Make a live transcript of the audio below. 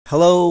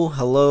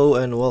Hello,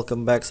 and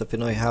welcome back sa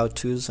Pinoy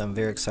How-Tos. I'm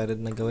very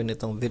excited na gawin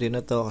itong video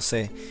na to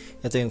kasi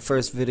ito yung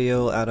first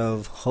video out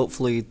of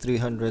hopefully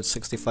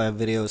 365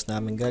 videos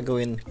namin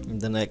gagawin in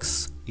the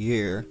next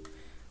year.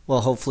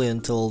 Well, hopefully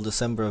until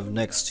December of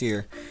next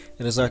year.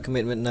 It is our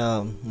commitment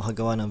na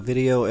makagawa ng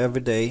video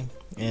every day,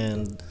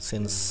 and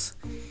since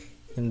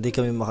hindi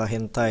kami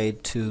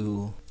makahintay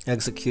to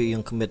execute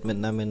yung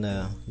commitment namin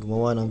na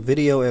gumawa ng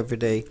video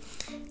every day,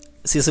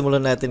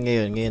 sisimulan natin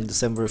ngayon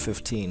December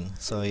 15.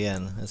 So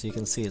ayan, as you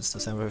can see, it's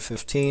December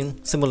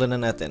 15. Simulan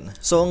na natin.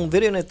 So ang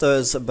video nito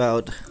is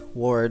about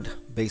Word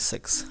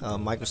basics,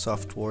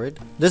 Microsoft Word.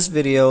 This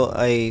video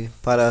ay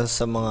para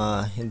sa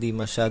mga hindi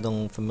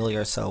masyadong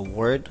familiar sa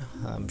Word.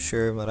 I'm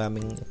sure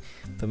maraming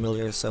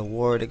familiar sa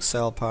Word,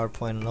 Excel,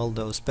 PowerPoint, and all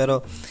those.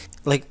 Pero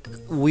like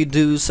we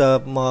do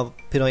sa mga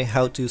Pinoy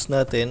how-tos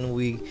natin,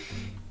 we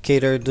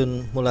cater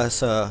dun mula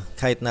sa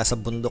kahit nasa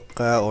bundok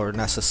ka or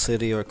nasa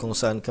city or kung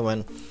saan ka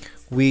man.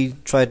 We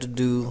try to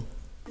do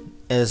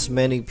as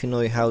many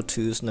Pinoy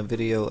how-tos na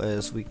video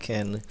as we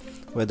can,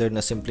 whether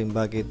na simpleng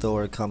bagay ito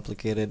or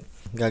complicated.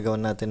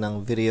 Gagawin natin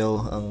ng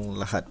video ang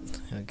lahat.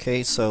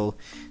 Okay, so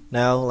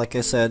now, like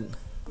I said,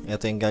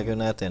 ito yung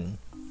gagawin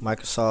natin,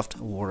 Microsoft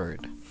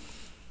Word.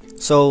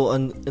 So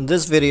in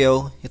this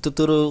video,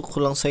 ituturo ko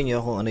lang sa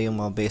inyo kung ano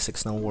yung mga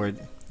basics ng Word.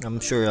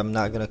 I'm sure I'm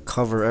not gonna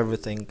cover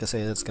everything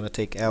kasi it's gonna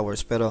take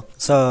hours, pero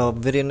sa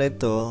video na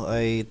ito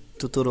ay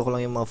tuturo ko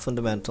lang yung mga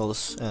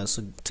fundamentals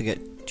so to get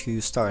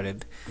you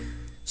started.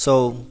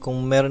 So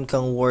kung meron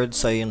kang Word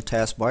sa yung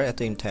taskbar,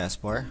 ito yung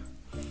taskbar.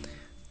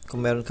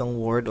 Kung meron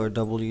kang Word or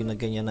W na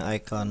ganyan na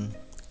icon,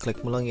 click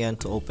mo lang yan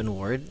to open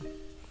Word.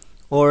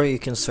 Or you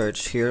can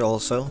search here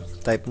also,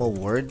 type mo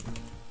Word.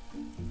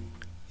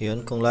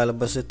 Yun, kung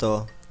lalabas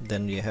ito,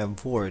 then you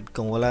have Word.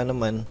 Kung wala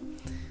naman,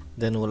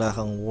 then wala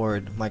kang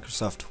Word,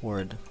 Microsoft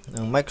Word.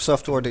 Ang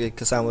Microsoft Word ay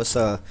kasama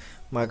sa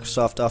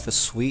Microsoft Office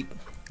Suite,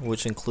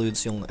 which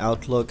includes yung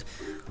Outlook,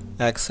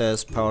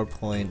 Access,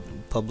 PowerPoint,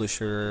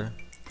 Publisher,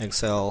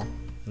 Excel,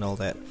 and all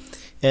that.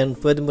 And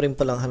pwede mo rin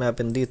palang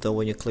hanapin dito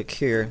when you click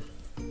here.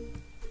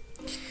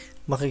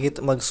 Makikita,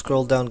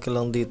 mag-scroll down ka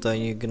lang dito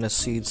and you're gonna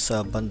see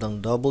sa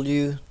bandang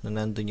W na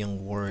nandun yung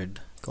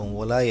Word. Kung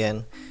wala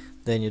yan,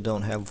 then you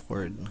don't have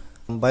Word.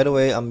 By the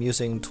way, I'm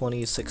using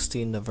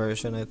 2016 na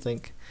version, I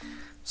think.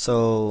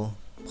 So,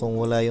 kung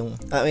wala yung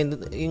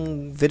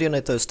yung video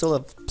na ito is still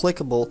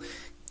applicable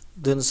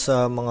dun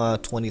sa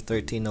mga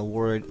 2013 na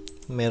Word.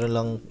 Meron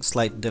lang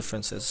slight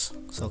differences.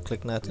 So,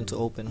 click natin to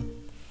open.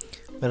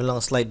 Meron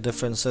lang slight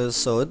differences.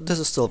 So, this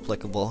is still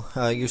applicable.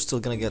 You're still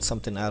gonna get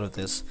something out of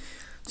this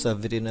sa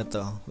video na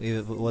ito,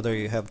 whether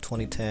you have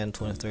 2010,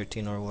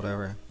 2013, or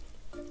whatever.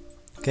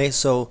 Okay,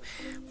 so,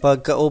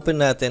 pagka-open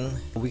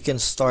natin, we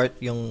can start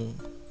yung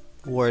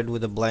Word with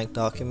a blank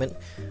document.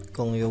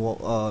 Kung you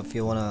if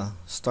you wanna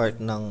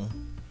start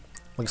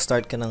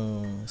mag-start ka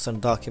ng isang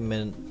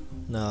document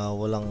na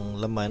walang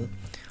laman,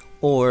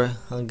 or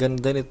ang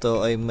ganda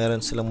nito ay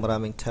meron silang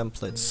maraming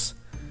templates.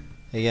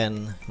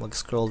 Ayan,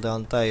 mag-scroll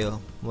down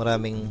tayo,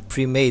 maraming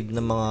pre-made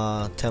na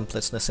mga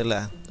templates na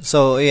sila.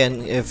 So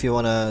ayan, if you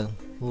wanna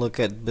look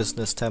at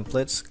business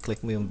templates, click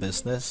mo yung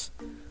business.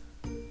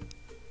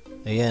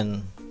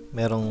 Ayan,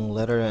 merong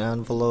letter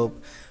and envelope,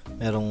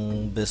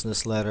 merong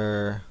business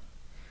letter.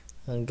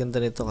 Ang ganda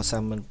nito,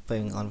 kasama pa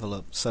yung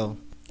envelope. So,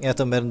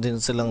 ito meron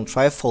din silang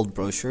trifold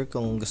brochure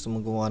kung gusto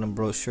mong gumawa ng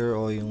brochure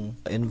o yung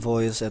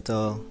invoice.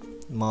 Ito,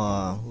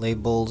 mga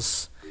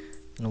labels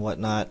and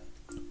whatnot,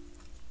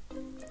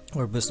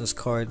 or business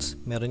cards.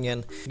 Meron yan.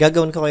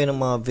 Gagawin ko kayo ng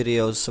mga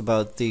videos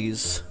about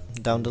these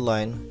down the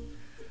line.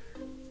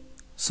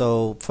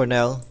 So, for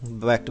now,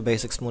 back to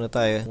basics muna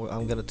tayo.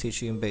 I'm gonna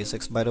teach you yung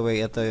basics. By the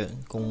way, ito,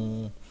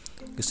 kung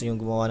gusto nyo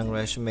gumawa ng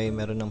resume,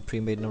 meron ng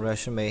pre-made na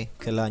resume,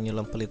 kailangan nyo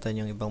lang palitan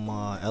yung ibang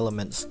mga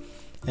elements.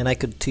 And I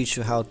could teach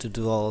you how to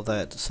do all of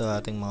that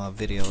sa ating mga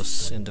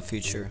videos in the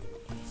future.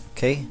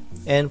 Okay?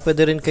 And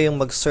pwede rin kayong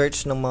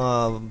mag-search ng mga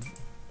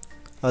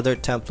other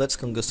templates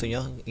kung gusto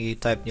nyo.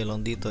 I-type nyo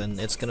lang dito and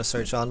it's gonna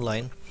search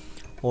online.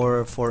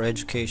 Or for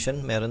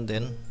education, meron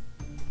din.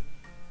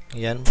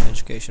 Yan,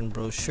 education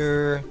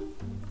brochure.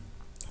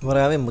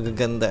 Marami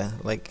magaganda.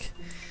 Like,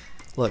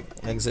 look,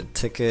 exit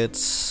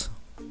tickets,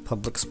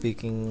 public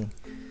speaking,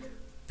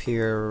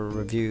 peer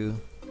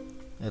review,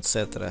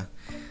 etc.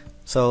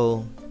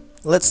 So,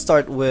 let's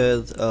start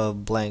with a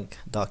blank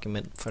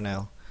document for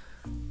now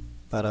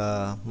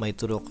para may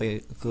turo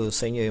ko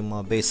sa inyo yung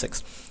mga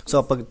basics.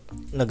 So, pag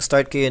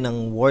nag-start kayo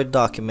ng Word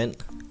document,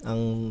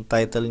 ang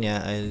title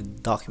niya ay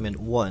Document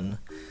 1,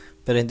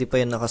 pero hindi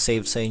pa yan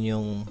nakasave sa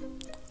inyong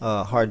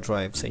hard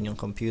drive, sa inyong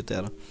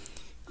computer.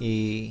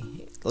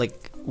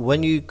 Like,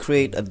 when you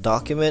create a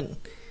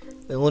document,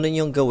 ang una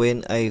nyong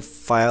gawin ay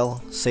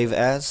file, save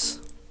as.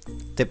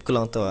 Tip ko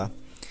lang to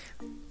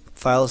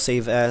File,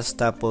 save as,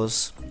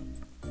 tapos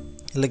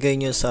ilagay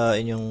nyo sa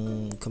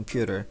inyong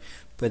computer.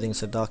 Pwedeng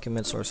sa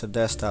documents or sa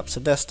desktop.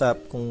 Sa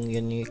desktop, kung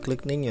yan yung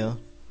click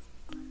ninyo,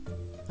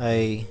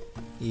 ay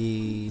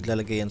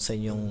ilalagay yan sa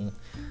inyong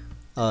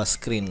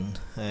screen.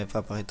 Ay,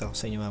 papakita ko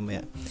sa inyo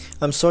mamaya.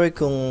 I'm sorry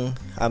kung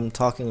I'm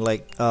talking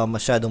like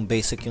masyadong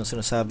basic yung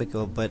sinasabi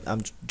ko, but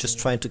I'm just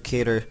trying to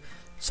cater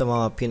sa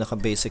mga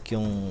pinaka-basic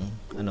yung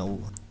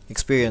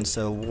experience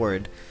sa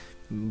Word,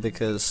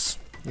 because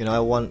I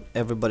want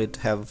everybody to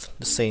have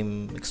the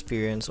same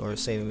experience or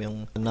same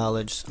yung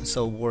knowledge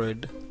sa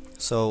Word.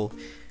 So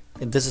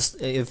this is,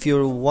 if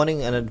you're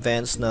wanting an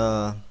advanced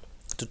na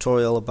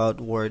tutorial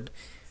about Word,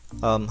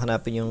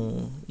 hanapin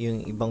yung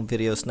ibang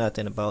videos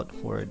natin about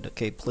Word.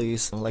 Okay,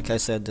 please. Like I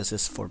said, this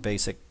is for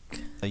basic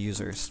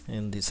users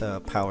and these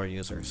power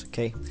users.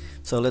 Okay,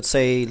 so let's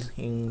say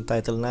yung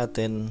title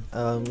natin,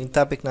 yung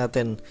topic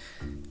natin,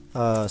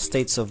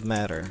 states of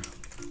matter,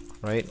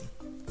 right?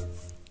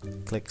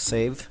 Click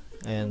save,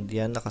 and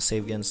yan,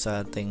 nakasave yan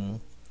sa ating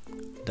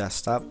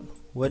desktop,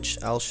 which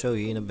I'll show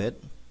you in a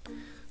bit.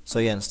 So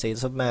yan,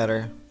 states of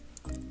matter,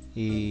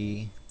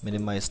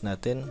 i-minimize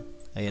natin.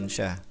 Ayan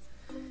siya.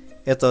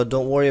 Ito,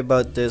 don't worry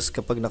about this.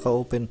 Kapag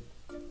naka-open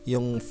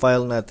yung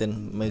file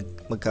natin,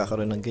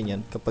 magkakaroon ng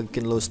ganyan. Kapag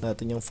kinlose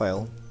natin yung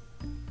file,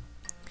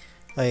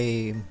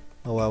 ay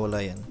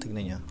mawawala yan.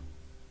 Tignan nyo.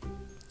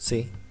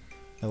 See?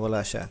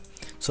 Nawala siya.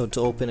 So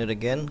to open it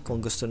again,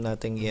 kung gusto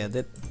nating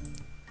i-edit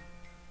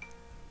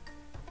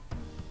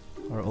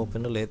or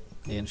open ulit,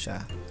 ayan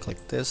siya. Click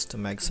this to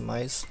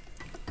maximize.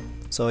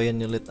 So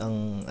ayan ulit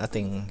ang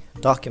ating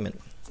document.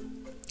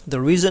 The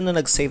reason na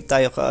nag-save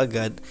tayo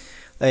kaagad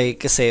ay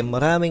kasi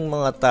maraming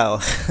mga tao,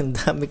 ang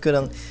dami ko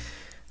ng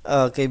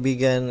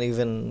kaibigan,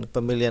 even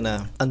pamilya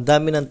na, ang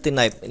dami ng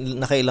tinype,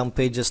 nakailang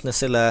pages na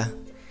sila,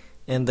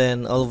 and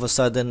then all of a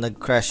sudden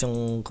nag-crash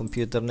yung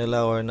computer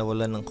nila or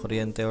nawalan ng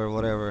kuryente or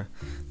whatever,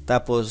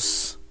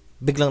 tapos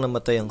biglang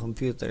namatay yung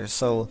computer.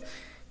 So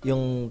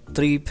yung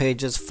 3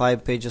 pages,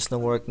 5 pages na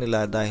work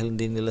nila, dahil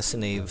hindi nila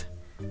sinave,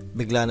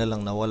 bigla na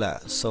lang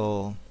nawala.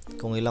 So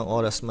kung ilang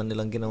oras man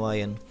nilang ginawa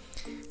yan,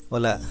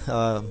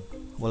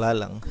 wala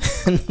lang.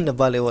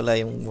 Nabali wala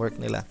yung work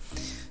nila.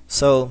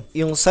 So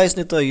yung size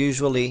nito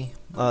usually,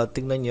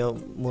 tingnan nyo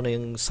muna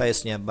yung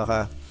size niya,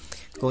 baka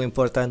kung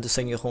importante sa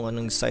inyo kung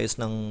anong size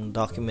ng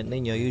document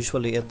ninyo.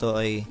 Usually ito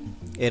ay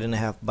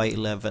 8.5 by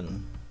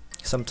 11,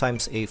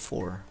 sometimes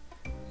A4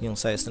 yung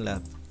size nila.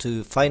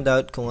 To find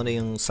out kung ano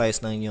yung size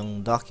ng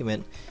yung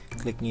document,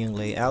 click nyo yung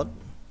layout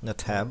na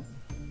tab,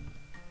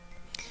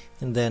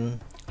 and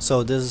then so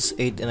this is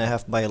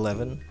 8.5 by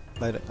 11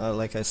 by,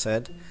 like I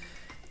said.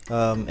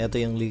 Ito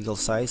yung legal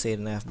size,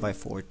 8.5 by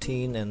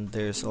 14, and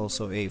there's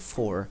also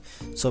A4.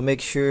 So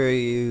make sure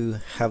you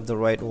have the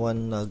right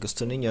one na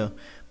gusto ninyo,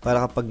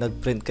 para kapag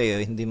nag-print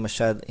kayo, hindi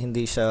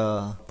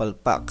siya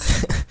palpak.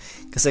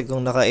 Kasi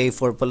kung naka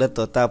A4 pala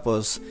to,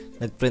 tapos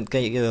nag-print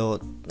kayo,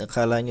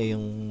 nakala nyo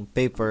yung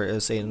paper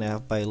is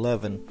 8.5 by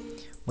 11,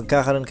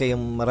 magkakaroon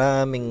kayong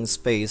maraming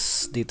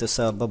space dito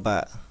sa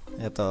baba.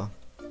 Ito,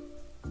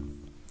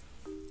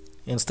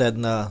 instead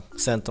na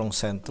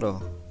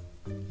sentrong-sentro.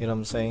 You know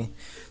what I'm saying?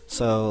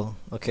 So,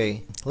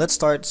 okay, let's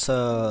start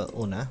sa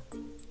una.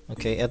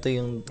 Okay, ito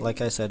yung,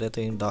 like I said,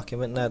 ito yung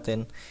document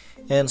natin,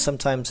 and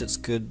sometimes it's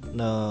good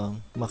na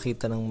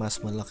makita ng mas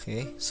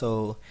malaki.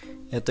 So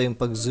ito yung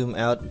pag zoom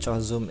out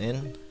at zoom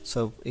in.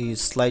 So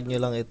i-slide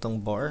nyo lang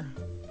itong bar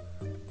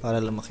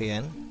para lumaki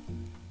yan,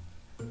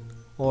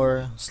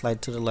 or slide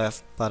to the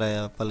left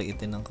para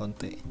paliitin ng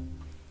konti.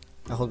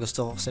 Ako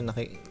gusto ko kasi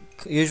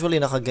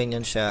usually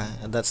nakaganyan siya,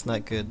 and that's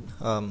not good.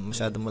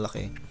 Masyado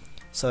malaki.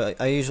 So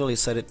I usually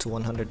set it to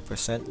 100%,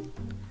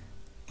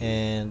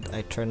 and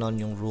I turn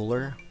on yung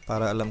ruler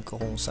para alam ko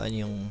kung saan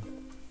yung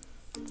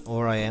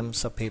or I am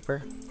sa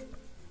paper.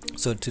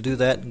 So to do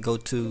that, go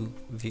to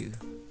view,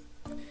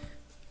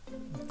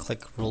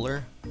 click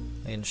ruler,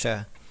 ayun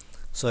siya.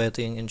 So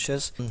ito yung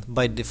inches.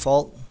 By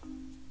default,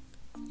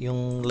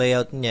 yung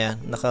layout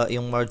niya,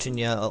 yung margin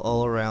niya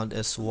all around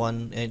is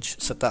 1 inch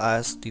sa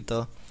taas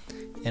dito,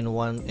 and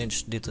 1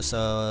 inch dito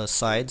sa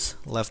sides,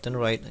 left and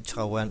right, at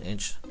saka 1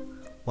 inch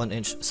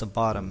sa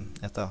bottom.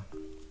 Ito.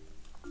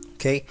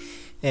 Okay,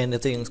 and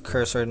ito yung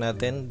cursor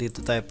natin. Dito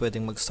tayo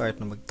pwedeng mag-start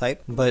na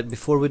mag-type. But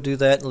before we do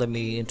that, let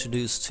me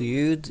introduce to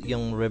you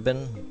yung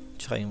ribbon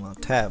tsaka yung mga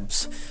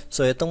tabs.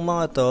 So itong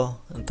mga to,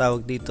 ang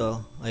tawag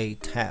dito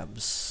ay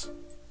tabs.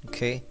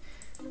 Okay,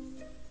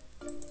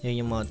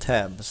 yan yung mga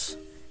tabs,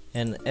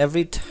 and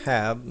every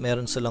tab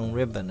meron silang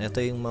ribbon.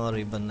 Ito yung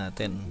mga ribbon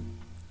natin.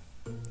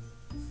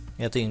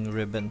 Ito yung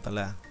ribbon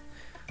pala.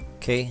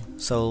 Okay,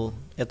 so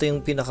ito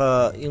yung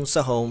yung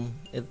sa home,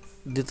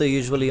 dito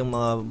usually yung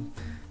mga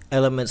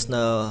elements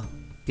na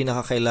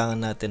pinakakailangan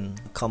natin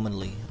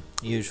commonly,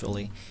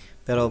 usually.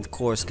 Pero of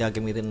course,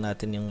 gagamitin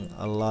natin yung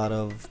a lot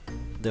of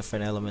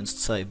different elements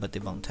sa iba't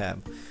ibang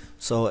tab.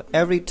 So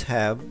every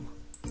tab,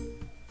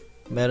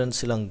 meron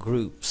silang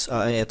groups.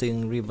 Ito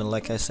yung ribbon,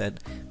 like I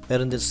said.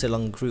 Meron din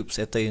silang groups.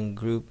 Ito yung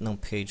group ng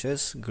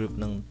pages, group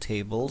ng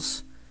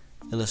tables,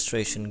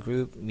 illustration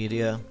group,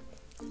 media,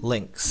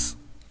 links,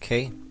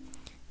 okay,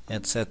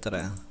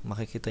 etc.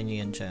 Makikita nyo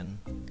yan dyan.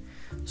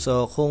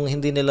 So kung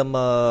hindi nila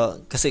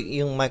kasi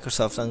yung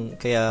Microsoft ang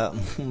kaya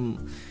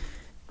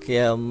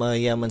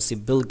mayaman si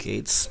Bill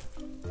Gates,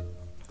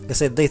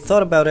 Kasi they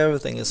thought about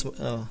everything.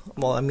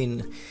 Well, I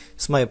mean,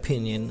 it's my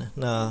opinion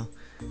na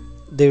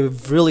they've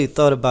really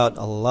thought about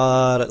a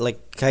lot,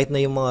 like kahit na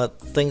yung mga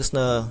things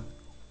na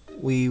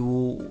we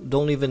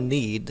don't even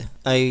need,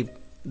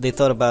 they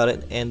thought about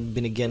it and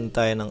binigyan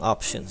tayo ng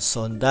options.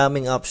 So ang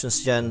daming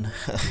options dyan.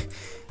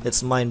 It's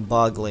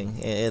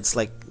mind-boggling. It's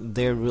like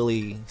they're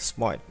really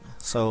smart.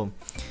 So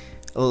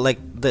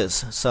like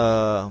this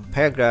sa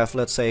paragraph,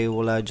 let's say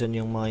wala dyan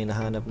yung mga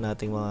hinahanap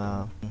nating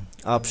mga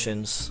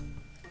options,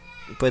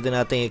 pwede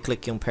natin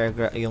i-click yung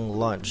paragraph, yung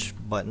launch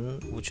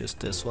button, which is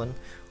this one.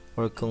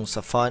 Or kung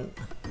sa font,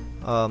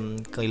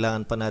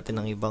 kailangan pa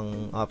natin ng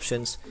ibang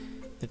options,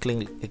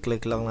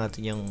 i-click lang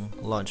natin yung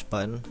launch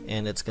button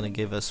and it's gonna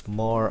give us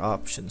more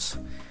options.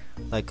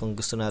 Like kung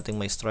gusto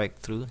nating may strike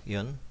through,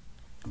 yun,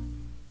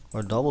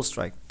 or double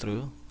strike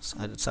through.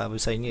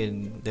 Sabi sa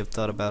inyo, they've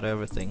thought about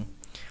everything.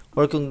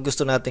 Or kung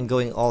gusto natin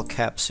going all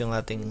caps yung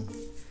ating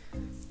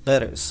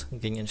letters,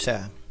 ganyan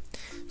siya.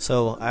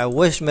 So I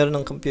wish meron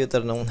ng computer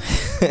nung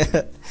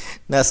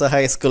nasa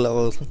high school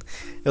ako.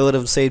 It would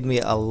have saved me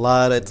a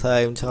lot of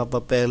time, tsaka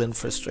papel and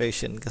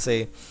frustration,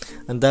 kasi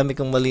ang dami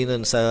kong mali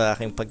nun sa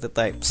aking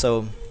pagtatype.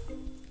 So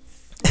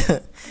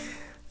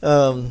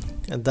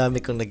ang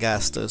dami kong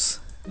nagastos.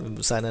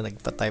 Sana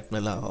nagpa-type na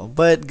lang ako.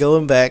 But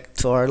going back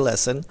to our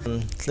lesson,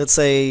 let's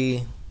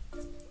say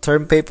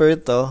term paper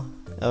ito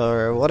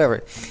or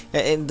whatever.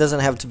 It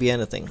doesn't have to be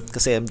anything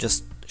kasi I'm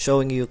just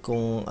showing you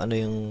kung ano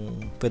yung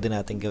pwede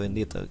natin gawin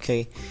dito.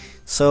 Okay?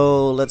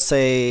 So let's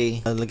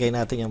say lagay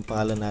natin yung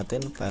pangalan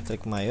natin,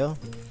 Patrick Mayo,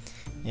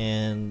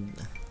 and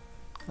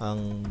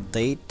ang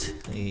date,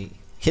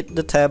 hit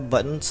the tab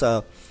button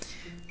sa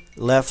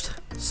left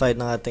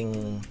side ng ating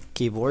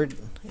keyboard,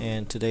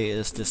 and today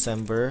is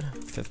December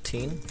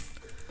 15.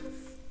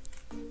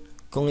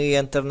 Kung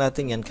i-enter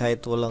natin yan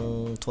kahit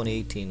walang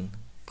 2018,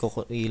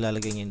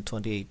 ilalagay niya yung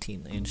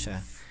 2018. Ayun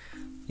siya.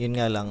 Yun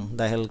nga lang,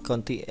 dahil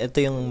konti, ito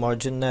yung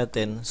margin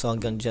natin, so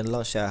hanggang dyan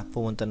lang siya,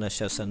 pumunta na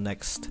siya sa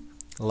next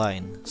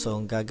line. So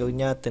ang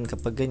gagawin natin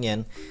kapag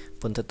ganyan,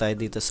 punta tayo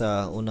dito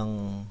sa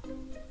unang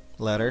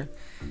letter,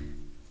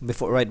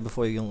 right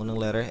before yung unang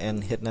letter,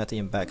 and hit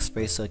natin yung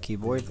backspace sa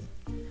keyboard.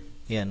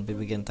 Yan,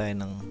 bibigyan tayo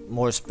ng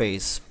more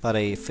space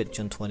para i-fit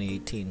yung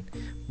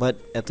 2018.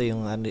 But ito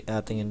yung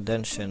ating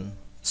indentation.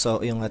 So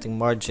yung ating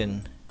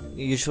margin,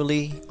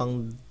 usually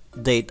ang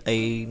date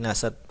ay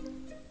nasa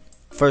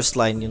first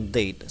line yung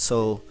date.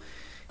 So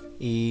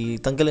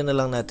itanggalin na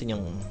lang natin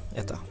yung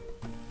ito.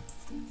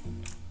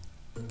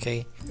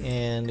 Okay,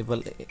 and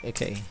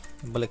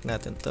ibalik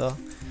natin to.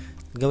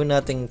 Gawin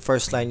natin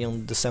first line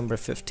yung December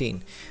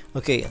 15.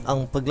 Okay,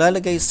 ang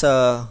paglalagay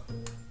sa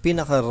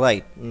pinaka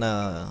right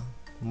na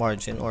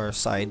margin or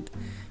side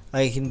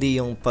ay hindi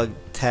yung pag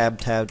tab,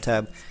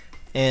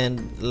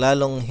 and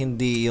lalong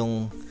hindi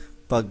yung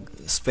pag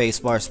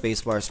spacebar.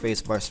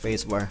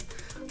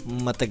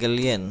 Matagal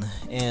yan,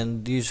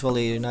 and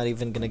usually you're not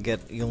even gonna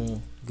get yung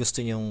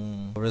gusto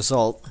nyong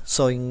result.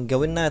 So yung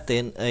gawin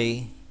natin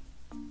ay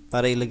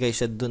para ilagay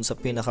siya dun sa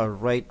pinaka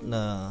right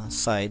na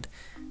side,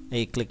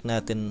 ay click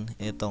natin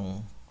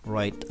itong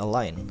right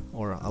align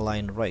or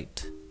align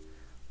right.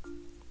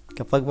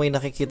 Kapag may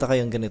nakikita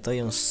kayong ganito,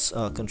 yung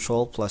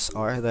Control plus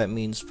R, that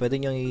means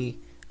pwede nyo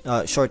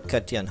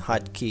shortcut yan,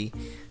 hotkey,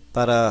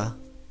 para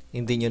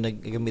hindi nyo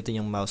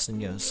nagagamitin yung mouse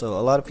niyo. So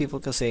a lot of people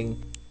kasi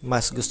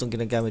mas gustong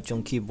ginagamit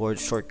yung keyboard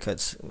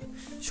shortcuts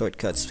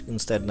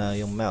instead na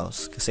yung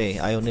mouse,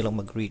 kasi ayaw nilang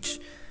mag-reach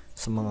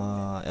sa mga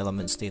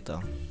elements dito.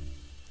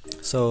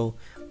 So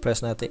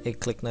press natin,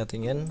 i-click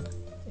natin yan,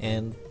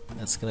 and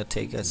that's gonna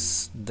take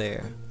us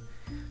there.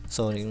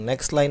 So yung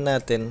next line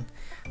natin,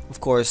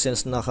 of course,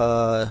 since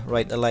naka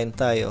right align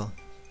tayo,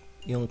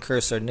 yung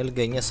cursor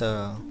nilagay niya sa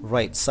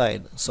right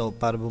side. So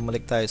para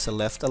bumalik tayo sa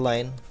left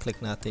align,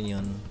 click natin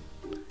yun,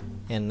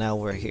 and now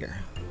we're here,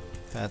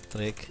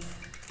 Patrick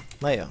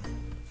Mayo.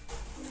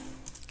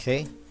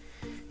 Okay,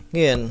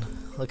 ngayon,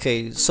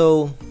 okay,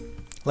 so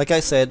like I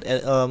said,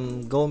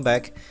 going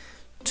back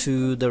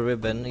to the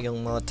ribbon,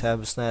 yung mga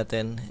tabs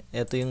natin,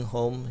 ito yung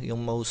home,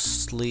 yung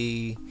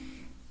mostly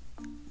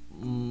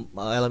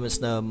elements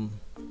na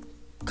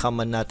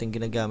common natin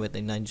ginagamit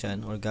ay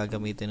nandyan or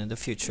gagamitin in the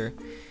future.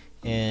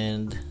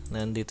 And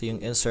nandito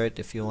yung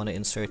insert if you want to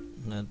insert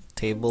na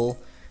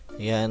table,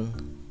 yan,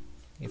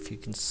 if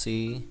you can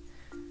see.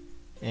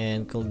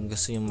 And kung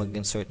gusto nyo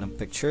mag-insert ng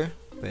picture,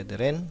 pwede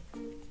rin.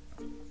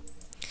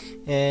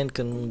 And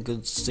kung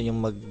gusto nyo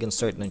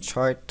mag-insert ng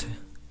chart,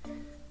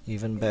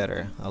 even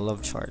better. I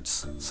love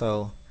charts.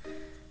 So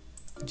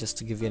just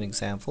to give you an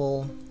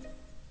example,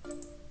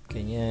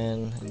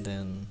 ganyan, and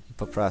then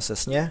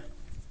ipaprocess nya,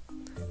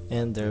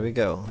 and there we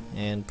go.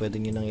 And pwede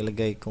nyo nang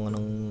ilagay kung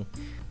anong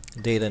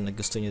data na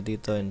gusto nyo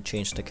dito and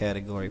change the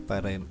category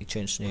para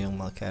i-change nyo yung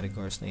mga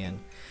categories na yan.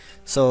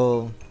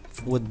 So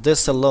with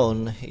this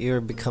alone,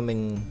 you're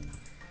becoming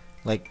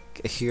like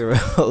a hero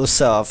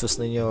sa office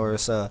ninyo or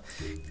sa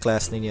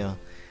class ninyo.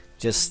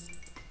 Just,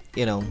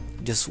 you know,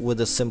 just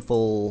with a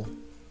simple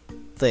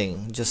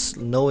thing, just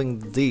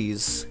knowing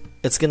these,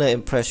 it's gonna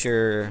impress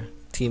your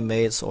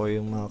teammates or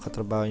yung mga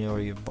katrabaho nyo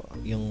or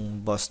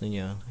yung boss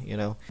niyo, you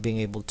know,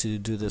 being able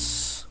to do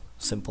this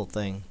simple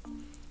thing.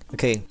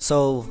 Okay,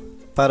 so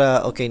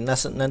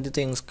nandito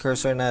yung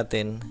cursor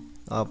natin.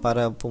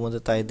 Para pumunta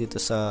tayo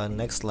dito sa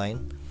next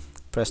line,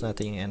 press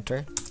natin yung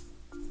enter.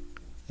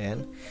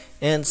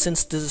 And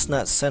since this is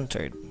not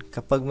centered,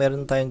 kapag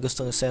meron tayong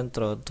gustong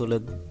sentro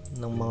tulad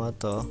ng mga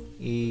to,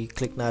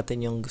 i-click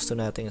natin yung gusto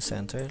nating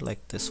center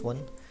like this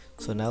one.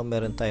 So now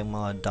meron tayong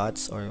mga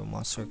dots or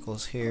mga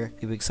circles here.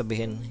 Ibig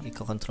sabihin,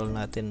 i-control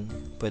natin,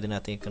 pwede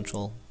natin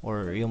i-control,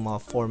 or yung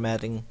mga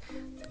formatting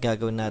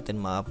gagawin natin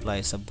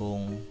ma-apply sa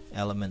buong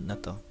element na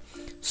to.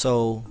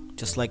 So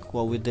just like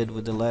what we did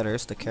with the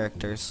letters, the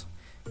characters,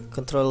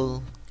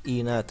 Control E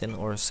natin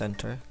or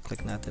center,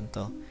 click natin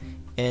to,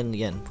 and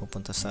yan,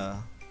 pupunta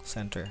sa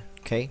center.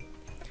 Okay,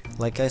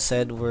 like I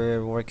said,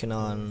 we're working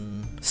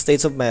on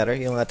states of matter,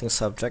 yung ating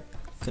subject.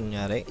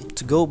 Kunyari,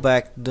 to go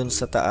back dun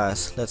sa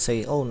taas, let's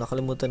say, oh,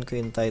 nakalimutan ko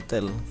yung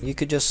title, you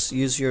could just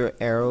use your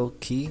arrow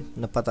key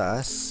na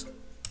pataas,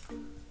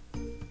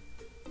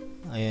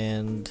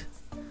 and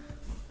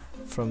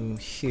from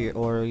here,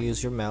 or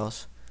use your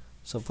mouse.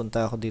 So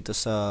punta ako dito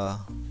sa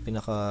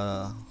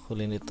pinaka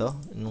huli nito,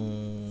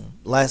 nung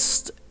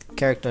last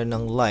character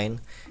ng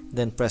line,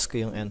 then press ko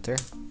yung enter.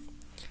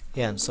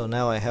 Yan, so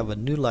now I have a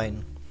new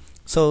line.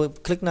 So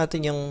click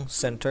natin yung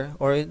center,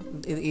 or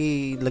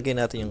ilagay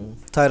natin yung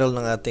title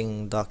ng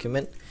ating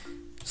document,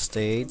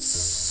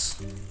 states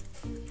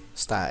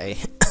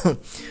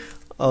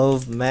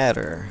of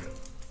matter,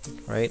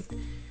 right?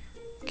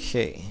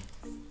 Okay.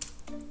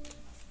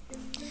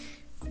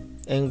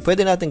 And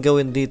pwede natin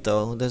gawin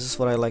dito, this is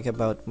what I like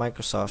about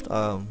Microsoft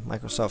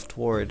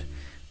Word.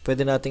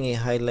 Pwede natin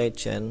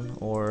i-highlight yan,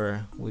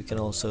 or we can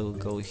also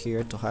go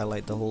here to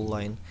highlight the whole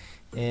line,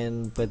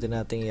 and pwede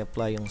natin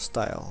i-apply yung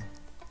style.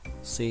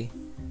 See?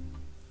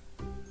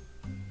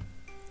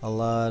 A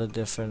lot of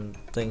different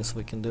things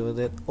we can do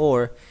with it.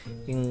 Or,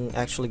 yung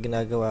actually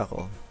ginagawa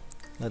ko,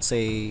 let's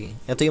say,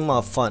 ito yung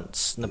mga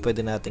fonts na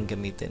pwede natin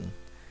gamitin.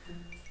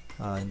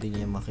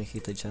 Hindi niya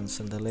makikita dyan,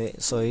 sandali.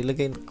 So,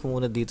 ilagay ko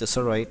muna dito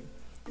sa right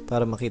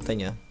para makita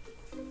niya.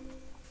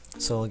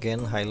 So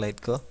again, highlight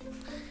ko,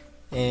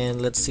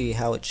 and let's see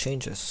how it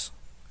changes.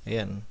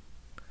 Ayan.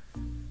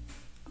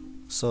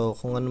 So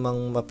kung ano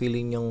mang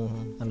mapiling yung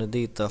ano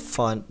dito,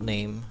 font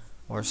name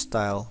or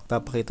style,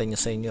 papakita niya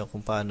sa inyo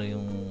kung paano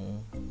yung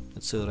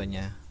itsura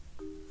niya,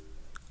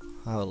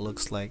 how it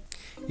looks like.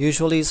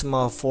 Usually sa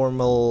mga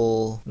formal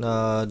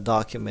na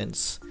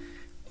documents,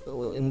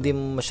 hindi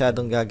mo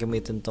masyadong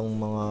gagamitin tong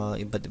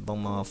mga iba't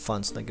ibang mga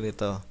fonts na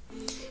ganito.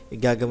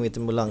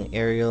 Gagamitin mo lang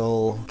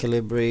Arial,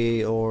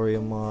 Calibri, or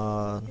yung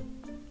mga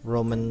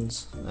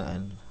Romans,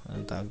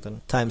 anong tawag doon?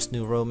 Times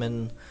New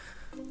Roman,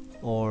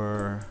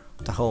 or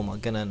Tahoma,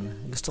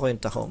 ganun. Gusto ko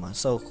yung Tahoma.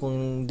 So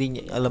kung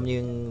di alam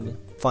niyo yung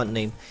font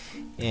name,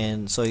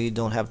 and so you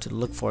don't have to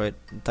look for it,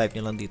 type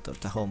nyo lang dito,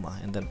 Tahoma,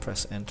 and then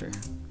press enter.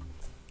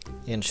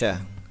 Yan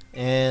siya.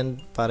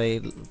 And para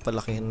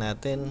palakihin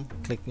natin,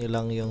 click nyo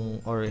lang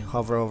yung, or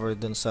hover over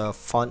dun sa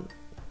font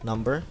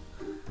number.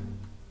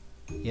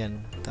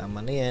 Yan, tama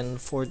na yan,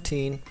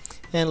 14.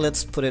 And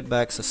let's put it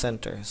back sa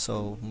center.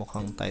 So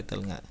mukhang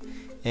title nga.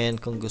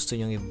 And kung gusto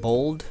nyo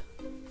i-bold,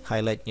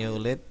 highlight nyo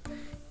ulit,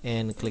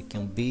 and click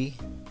yung B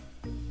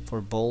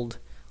for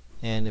bold.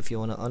 And if you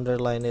wanna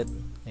underline it,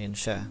 ayan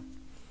siya.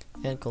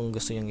 And kung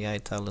gusto nyo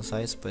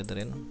i-italicize, pwede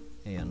rin.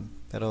 Ayan.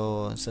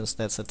 Pero since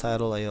that's the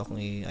title, ayokong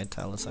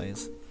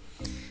i-italicize.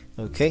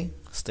 Okay,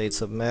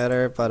 states of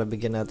matter, para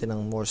bigyan natin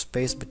ng more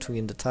space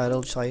between the title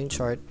at yung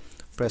chart,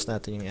 press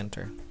natin yung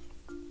enter.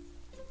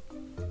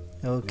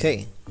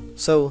 Okay,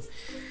 so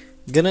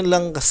ganun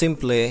lang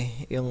kasimple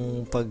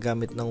yung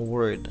paggamit ng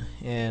Word.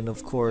 And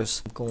of course,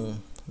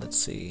 kung let's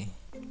see,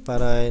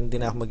 para hindi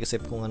na ako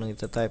mag-isip kung anong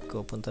ita-type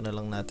ko, punta na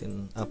lang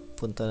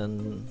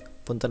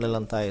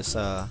tayo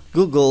sa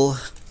Google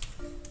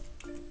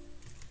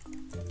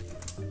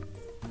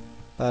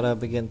para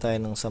bigyan tayo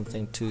ng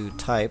something to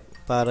type,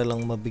 para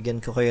lang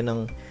mabigyan ko kayo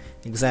ng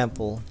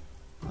example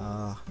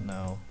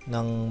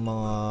ng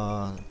mga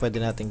pwede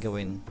natin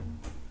gawin.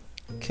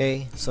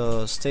 Okay,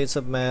 so states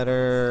of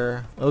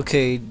matter.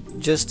 Okay,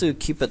 just to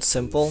keep it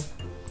simple,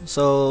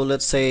 so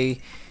let's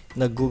say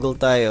nag-Google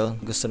tayo,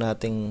 gusto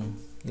nating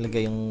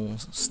ilagay yung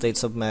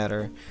states of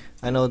matter.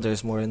 I know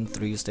there's more than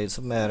 3 states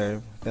of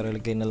matter, pero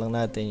ilagay na lang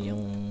natin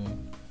yung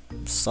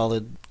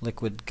solid,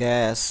 liquid,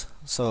 gas.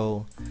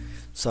 So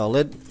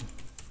solid,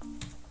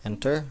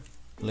 enter,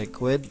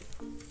 liquid,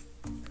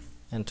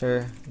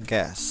 enter,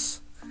 gas.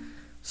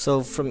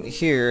 So from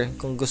here,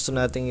 kung gusto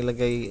nating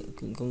ilagay,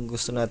 kung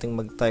gusto nating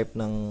mag-type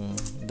ng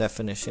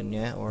definition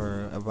niya,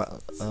 or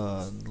about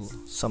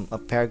a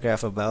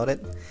paragraph about it,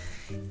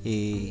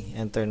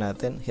 i-enter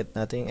natin, hit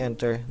natin yung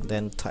enter,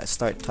 then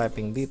start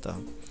typing dito.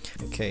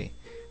 Okay,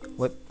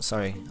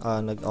 sorry,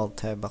 nag-alt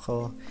tab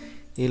ako.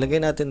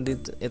 Ilagay natin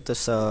dito ito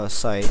sa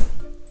side.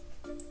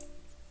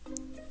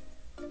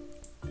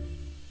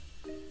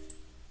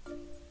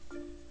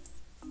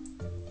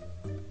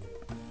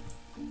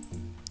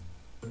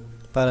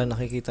 Para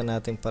nakikita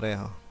natin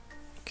pareho.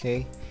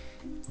 Okay,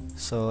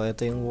 so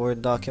ito yung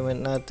Word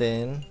document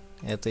natin,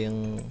 ito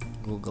yung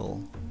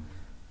Google.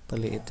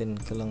 Paliitin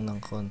ko lang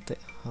ng konti.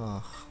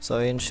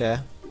 So ayun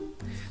siya.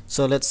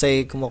 So let's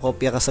say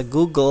kumakopya ka sa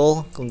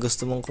Google, kung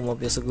gusto mong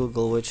kumopya sa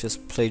Google, which is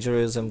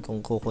plagiarism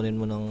kung kukunin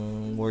mo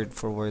ng word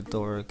for word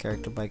to or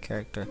character by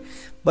character.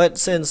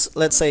 But since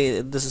let's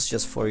say this is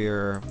just for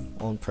your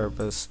own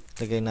purpose,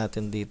 lagay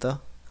natin dito,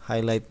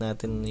 highlight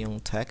natin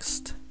yung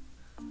text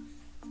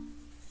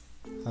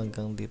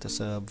hanggang dito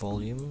sa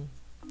volume,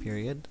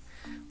 period.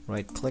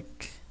 Right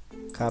click,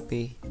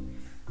 copy,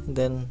 and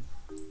then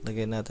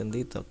lagay natin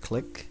dito,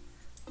 click,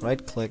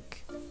 right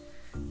click,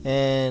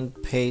 and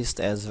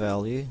paste as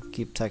value,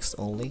 keep text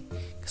only.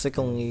 Kasi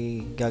kung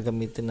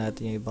gagamitin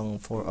natin yung ibang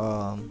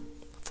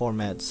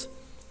formats,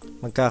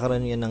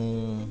 magkakaroon yan ng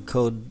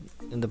code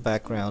in the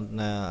background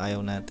na ayaw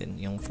natin,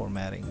 yung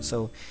formatting.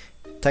 So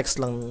text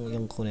lang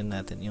yung kunin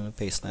natin, yung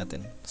paste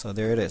natin. So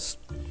there it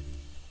is.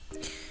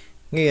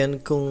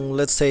 Ngayon, kung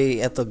let's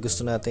say eto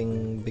gusto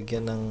nating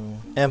bigyan ng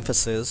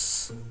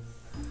emphasis,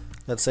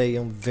 let's say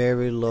yung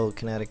very low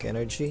kinetic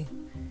energy,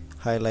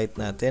 highlight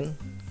natin,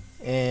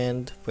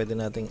 and pwede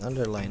nating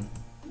underline,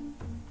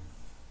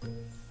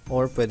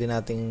 or pwede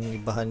nating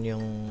ibahan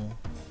yung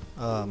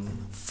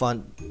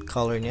font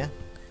color niya.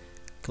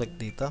 Click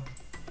dito,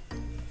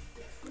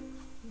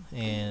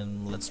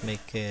 and let's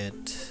make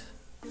it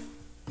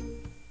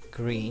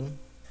green.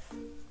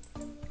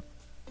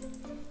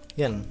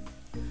 Yan,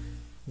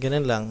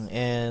 ganun lang.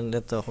 And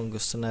ito, kung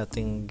gusto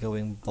nating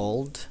gawing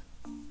bold,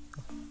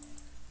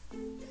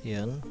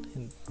 yan,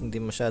 hindi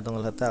masyadong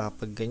halata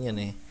kapag ganyan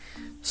eh.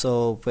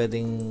 So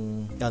pwedeng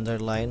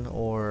underline,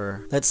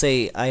 or let's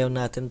say ayaw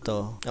natin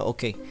to.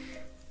 Okay,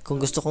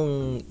 kung gusto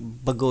kong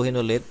baguhin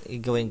ulit,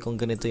 igawin kong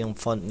ganito yung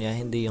font niya,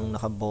 hindi yung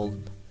naka-bold,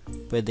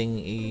 pwedeng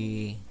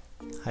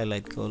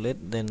i-highlight ko ulit,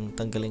 then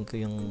tanggalin ko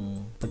yung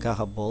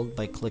pagkaka-bold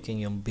by clicking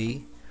yung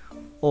B,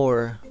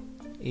 or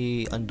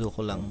i-undo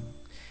ko lang.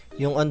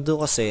 Yung undo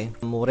kasi,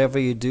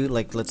 whatever you do,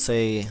 like let's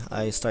say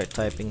I start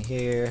typing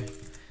here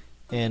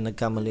and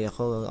nagkamali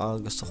ako,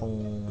 gusto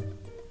kong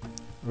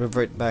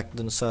revert back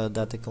dun sa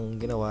dati kong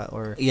ginawa,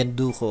 or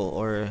i-undo ko,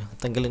 or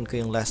tanggalin ko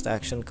yung last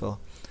action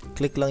ko,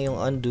 click lang yung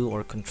undo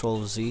or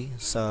control Z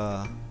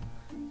sa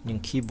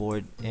yung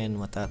keyboard and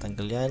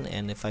matatanggal yan.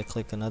 And if I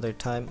click another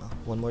time,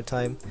 one more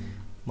time,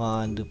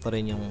 ma-undo pa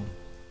rin yung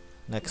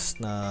next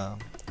na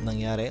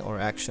nangyari or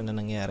action na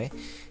nangyari.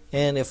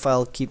 And if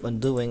I'll keep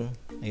undoing,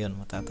 ayun,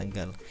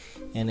 matatanggal.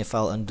 And if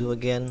I'll undo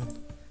again,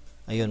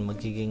 ayun,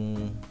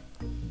 magiging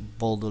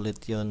bold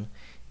ulit yun.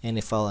 And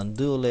if I'll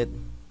undo ulit,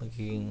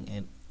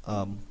 magiging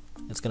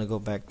it's gonna go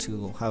back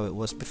to how it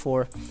was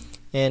before.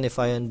 And if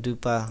I undo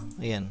pa,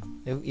 ayan,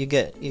 you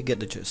get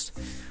the gist,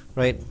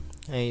 right?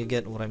 You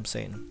get what I'm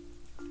saying.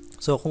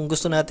 So kung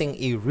gusto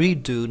nating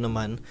i-redo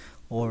naman,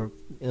 or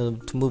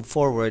to move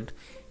forward,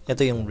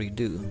 ito yung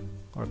redo,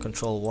 or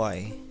control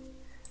Y.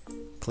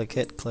 Click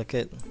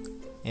it,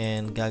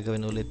 and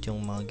gagawin ulit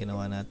yung mga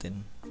ginawa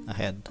natin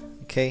ahead.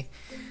 Okay,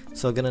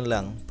 so ganun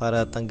lang,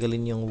 para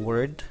tanggalin yung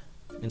word,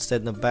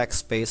 instead na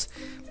backspace,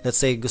 let's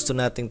say gusto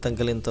nating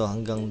tanggalin to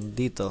hanggang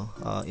dito,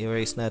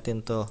 erase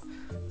natin to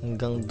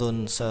hanggang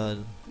dun sa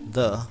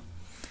the,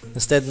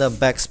 instead na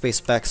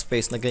backspace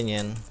na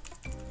ganyan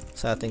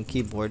sa ating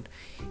keyboard,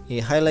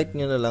 i-highlight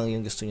nyo na lang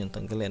yung gusto nyo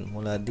tanggalin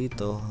mula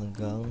dito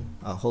hanggang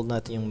hold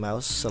natin yung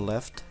mouse sa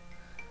left,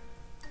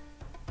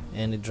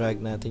 and i-drag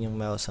natin yung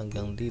mouse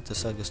hanggang dito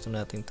sa gusto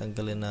nating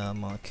tanggalin na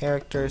mga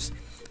characters,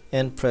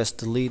 and press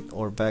delete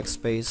or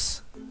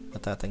backspace,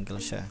 matatanggal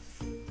siya.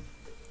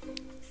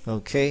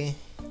 Okay,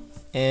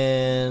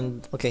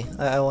 and okay,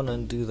 I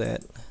wanna do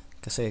that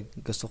kasi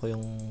gusto ko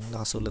yung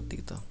nakasulat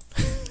dito.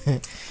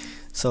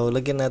 So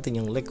lagyan natin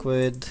yung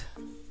liquid.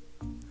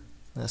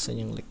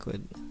 Nasaan yung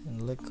liquid?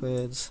 In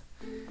liquids.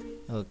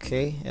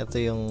 Okay, ito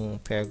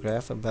yung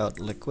paragraph about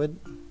liquid.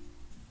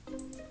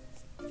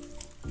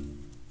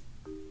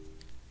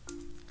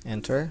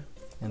 Enter,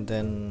 and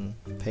then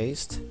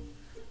paste.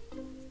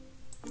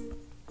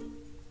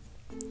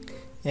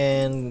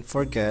 And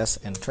for gas,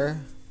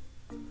 enter.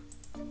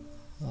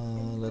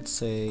 Let's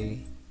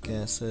say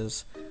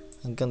gases,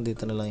 hanggang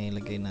dito na lang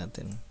ilagay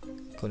natin,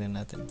 kunin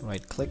natin,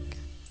 right click,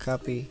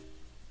 copy,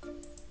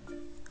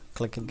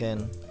 click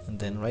again, and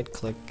then right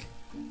click,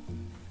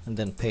 and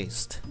then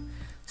paste.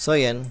 So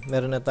yan,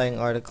 meron na tayong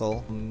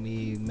article.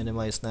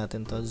 I-minimize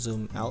natin to,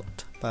 zoom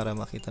out para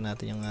makita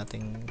natin yung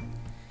ating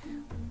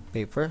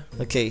paper.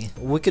 Okay,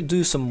 we could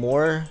do some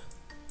more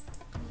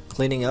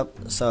cleaning up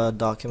sa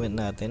document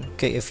natin.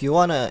 Okay, if you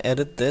wanna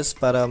edit this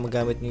para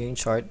magamit nyo yung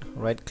chart,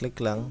 right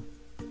click lang,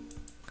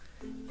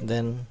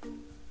 then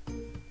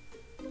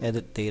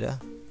edit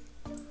data,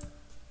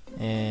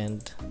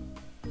 and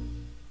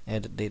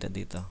edit data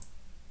dito,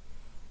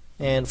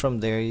 and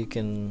from there you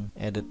can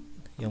edit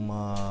yung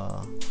mga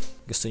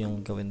gusto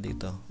nyong gawin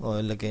dito,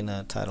 o ilagay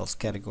na titles,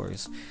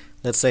 categories.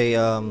 Let's say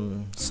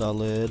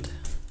solid,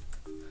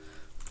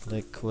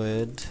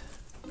 liquid,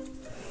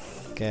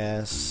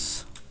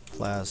 gas,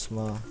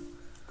 plasma.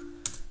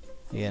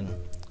 Ayan,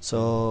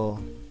 so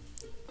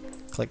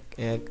Click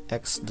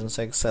X dun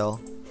sa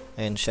Excel.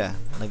 Ayan siya.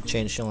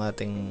 Nag-change yung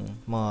ating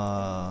mga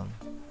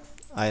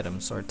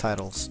items or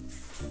titles.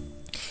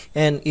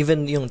 And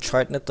even yung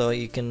chart na to,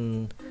 you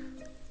can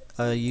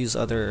use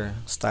other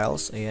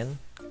styles. Ayan.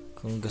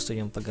 Kung gusto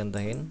yung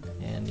pagandahin.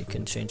 And you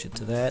can change it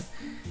to that.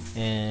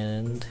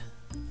 And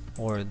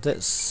or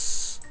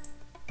this.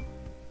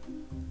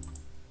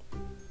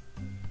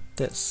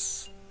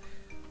 This.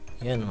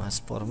 Yan, mas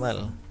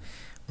formal.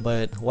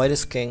 But white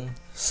is king.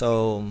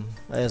 So,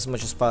 as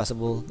much as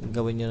possible,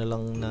 gawin nyo na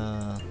lang na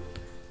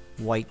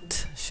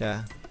white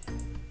siya.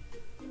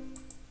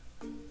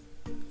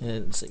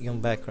 It's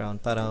yung background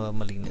para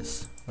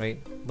malinis,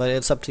 right? But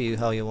it's up to you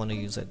how you want to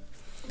use it.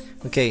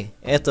 Okay,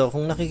 eto,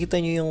 kung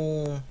nakikita nyo yung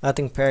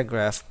ating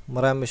paragraph,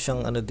 marami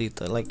siyang ano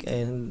dito, like,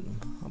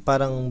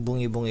 parang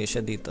bungi-bungi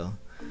siya dito.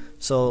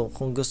 So,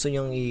 kung gusto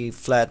nyo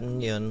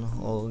i-flatten yun,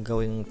 o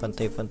gawing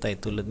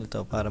pantay-pantay tulad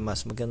nito para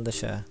mas maganda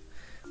siya,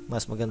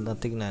 mas magandang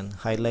tignan,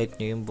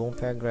 highlight nyo yung buong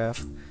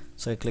paragraph.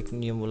 So, i-click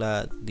nyo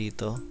mula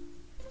dito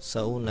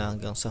sa una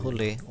hanggang sa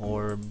huli,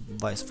 or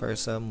vice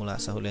versa, mula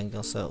sa huli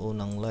hanggang sa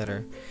unang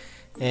letter,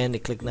 and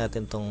i-click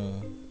natin tong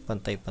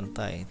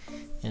pantay-pantay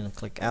and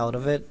click out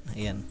of it.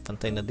 Ayan,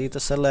 pantay na dito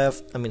sa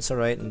left, sa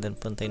right, and then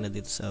pantay na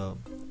dito sa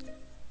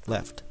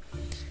left.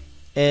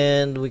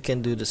 And we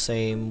can do the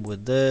same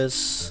with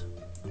this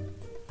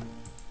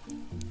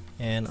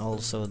and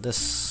also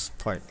this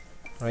part,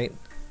 right?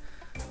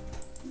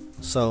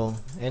 So,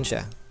 ayan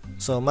siya.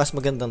 So, mas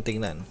magandang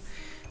tingnan.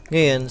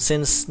 Ngayon,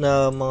 since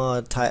na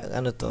mga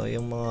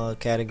yung mga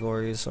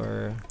categories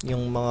or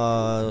yung mga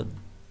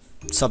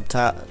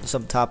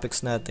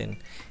subtopics natin,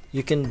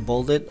 you can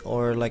bold it,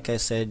 or like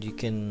I said, you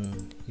can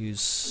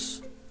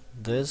use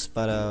this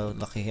para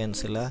lakihan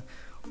sila,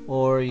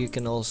 or you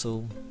can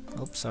also,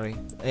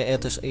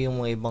 ito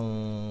yung mga ibang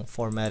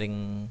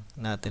formatting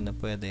natin na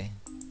pwede,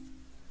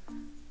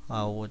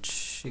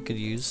 which you could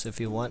use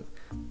if you want,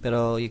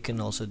 pero you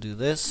can also do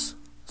this,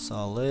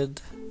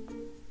 solid.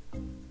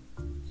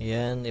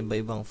 Yan,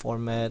 iba-ibang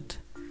format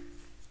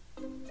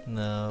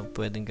na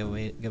pwedeng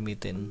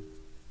gamitin.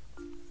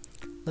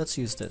 Let's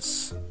use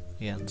this.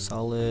 Yan,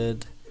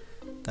 solid.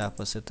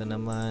 Tapos ito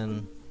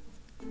naman,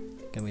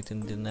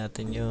 gamitin din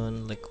natin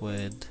yun,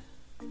 liquid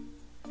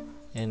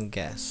and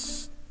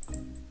gas.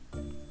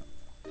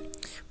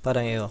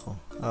 Parang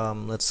ayoko.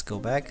 Let's go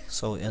back.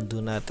 So,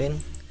 undo natin.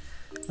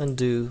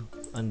 Undo.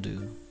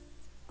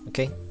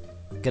 Okay?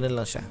 Ganun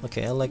lang siya.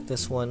 Okay, I like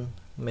this one.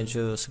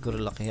 Medyo siguro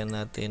lakihan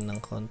natin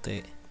ng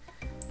konti.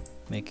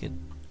 Make it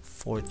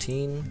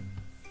 14.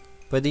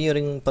 Pwede nyo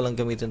rin palang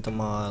gamitin itong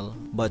mga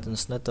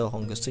buttons na to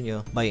kung gusto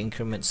nyo. By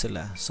increment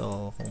sila.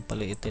 So, kung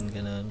paliitin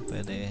ganun,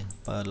 pwede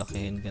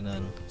palakihin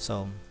ganun.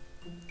 So,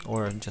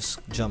 or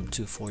just jump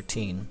to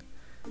 14.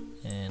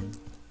 And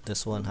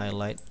this one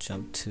highlight,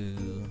 jump to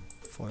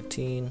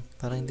 14.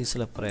 Parang hindi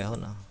sila pareho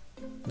na.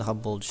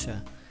 Naka-bold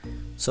siya.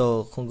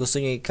 So, kung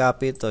gusto nyo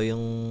i-copy ito,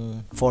 yung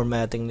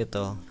formatting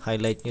nito,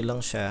 highlight nyo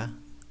lang siya.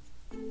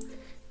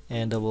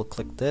 And double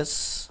click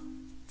this.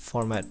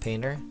 Format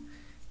Painter.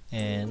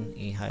 And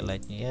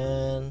i-highlight nyo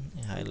yan.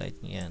 I-highlight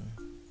nyo yan.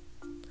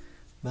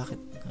 Bakit?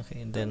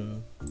 Okay, and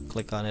then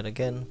click on it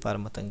again para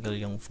matanggal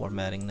yung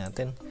formatting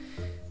natin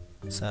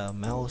sa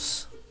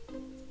mouse.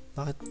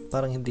 Bakit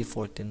parang hindi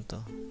 14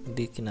 to?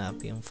 Hindi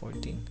kinapi yung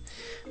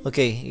 14.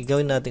 Okay,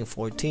 igawin natin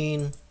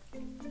 14.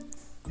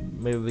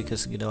 Maybe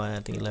because ginawa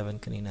natin 11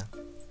 kanina.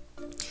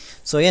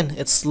 So yan,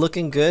 it's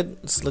looking good.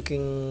 It's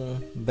looking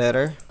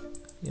better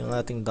yung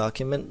ating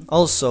document.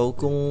 Also,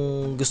 kung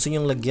gusto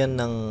nyong lagyan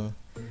ng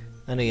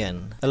ano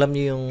yan, alam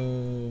niyo yung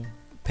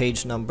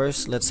page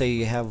numbers. Let's say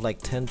you have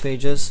like 10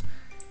 pages.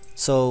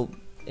 So,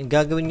 yung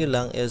gagawin nyo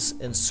lang is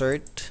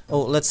insert.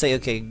 Oh, let's say,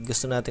 okay,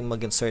 gusto natin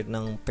mag-insert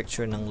ng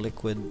picture ng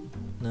liquid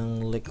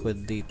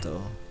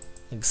dito.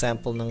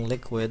 Example ng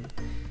liquid.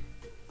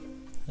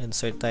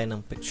 Insert tayo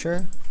ng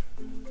picture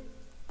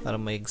para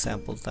may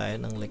example tayo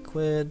ng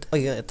liquid. Oh,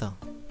 yeah, ito.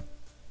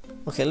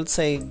 Okay, let's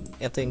say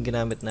ito yung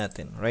ginamit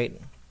natin, right?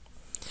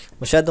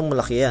 Masyadong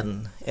malaki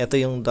yan. Ito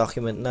yung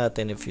document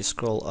natin. If you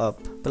scroll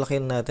up,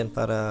 palakihin natin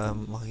para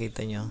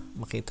makita nyo.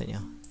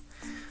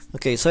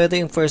 Okay, so ito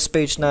yung first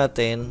page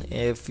natin.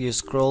 If you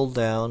scroll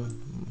down,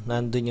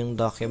 nandun yung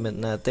document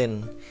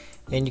natin.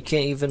 And you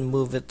can't even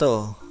move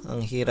ito.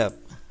 Ang hirap.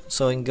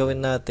 So, yung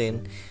gawin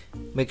natin,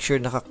 make sure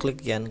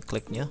naka-click yan.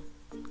 Click nyo.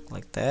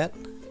 Like that.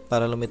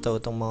 Para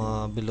lumitaw itong mga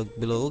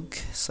bilog-bilog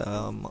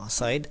sa mga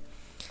side.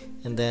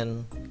 And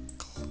then,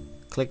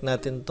 click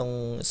natin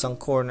itong isang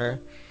corner.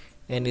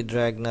 And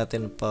i-drag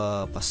natin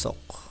pasok.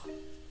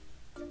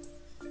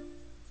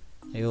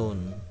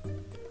 Ayun.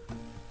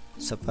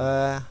 Isa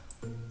pa.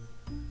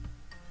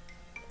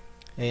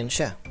 Ayun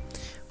siya.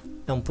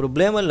 Ang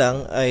problema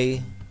lang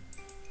ay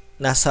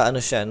nasa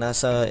ano siya,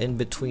 nasa in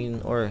between,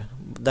 or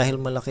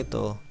dahil malaki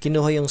to,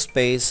 kinuha yung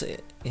space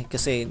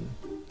kasi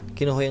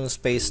kinuha yung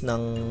space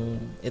ng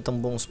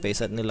itong buong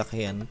space at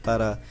nilakihan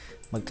para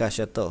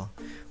magkasya to.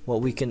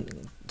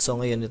 So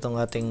ngayon itong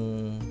ating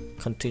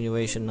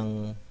continuation ng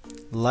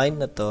line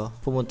na to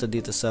pumunta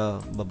dito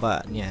sa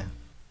baba niya.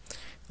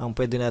 ang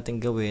pwede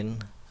natin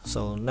gawin.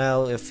 So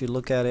now if you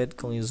look at it,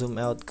 kung i-zoom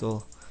out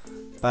ko,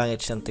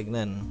 pangit siyang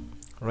tignan,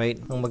 right?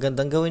 Ang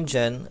magandang gawin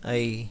dyan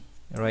ay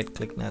right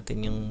click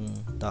natin yung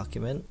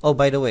document. Oh,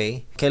 by the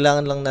way,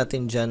 kailangan lang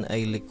natin dyan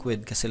ay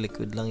liquid kasi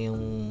liquid lang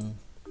yung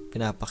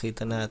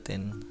pinapakita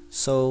natin.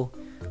 So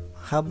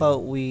how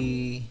about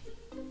we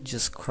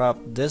just crop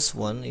this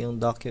one, yung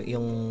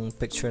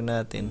picture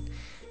natin,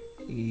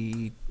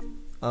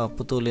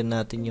 putulin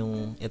natin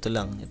yung ito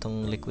lang,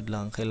 itong liquid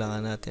lang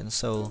kailangan natin.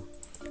 So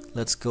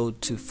let's go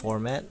to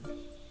format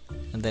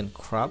and then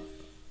crop,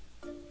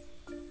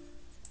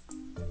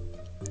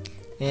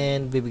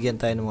 and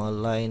bibigyan tayo ng mga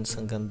lines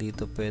hanggang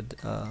dito. Pwede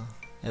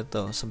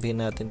ito,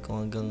 sabihin natin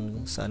kung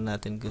hanggang saan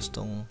natin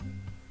gustong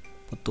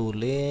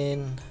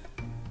putulin.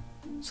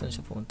 Saan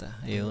siya pumunta?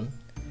 Ayun,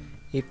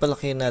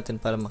 ipalaki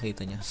natin para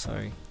makita niya.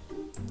 Sorry.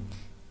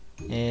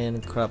 And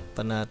crop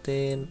pa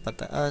natin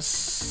pataas,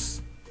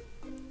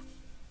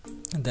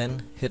 and then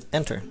hit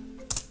enter.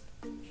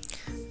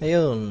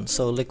 Ayun,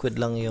 so liquid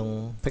lang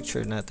yung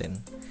picture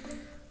natin.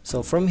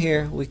 So from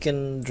here we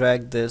can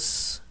drag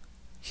this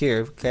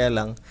here, kaya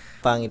lang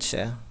pangit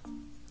siya.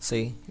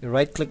 See,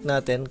 right click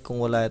natin kung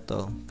wala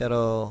ito,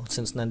 pero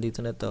since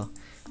nandito na ito,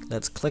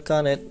 let's click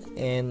on it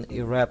and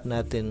i-wrap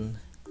natin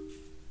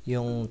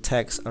yung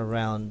text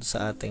around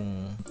sa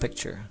ating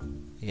picture.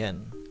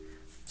 Yan.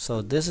 So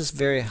this is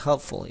very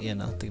helpful.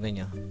 Yan, tignan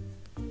nyo.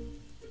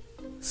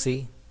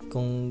 See,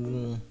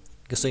 kung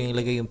gusto nyo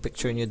ilagay yung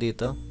picture nyo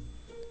dito,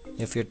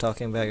 if you're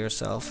talking about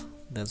yourself,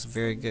 that's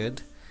very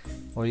good.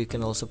 Or you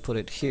can also put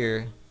it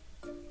here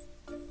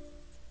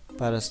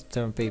para sa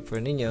term paper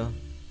ninyo,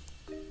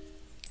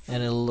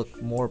 and it'll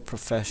look more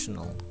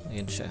professional.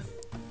 Ayun siya.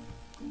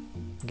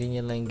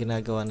 Ganyan lang yung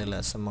ginagawa nila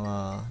sa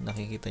mga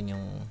nakikita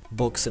nyong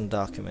books and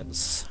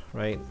documents,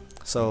 right?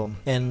 So,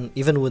 and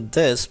even with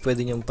this,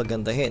 pwede nyong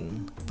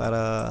pagandahin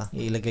para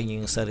ilagay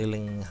nyo yung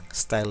sariling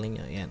style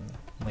niyo. Yan,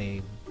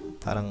 may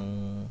parang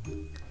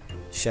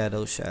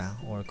shadow siya,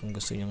 or kung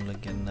gusto nyong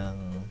lagyan ng,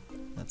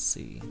 let's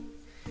see,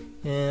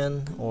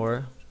 and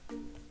or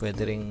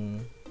pwede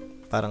ring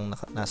parang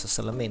nasa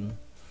salamin,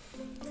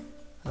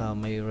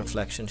 may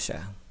reflection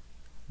siya.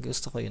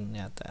 Gusto ko yun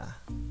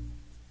yata.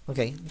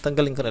 Okay,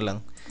 tanggalin ko na lang.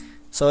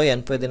 So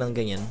ayan, pwede nang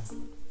ganyan,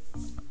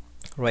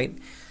 right?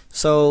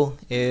 So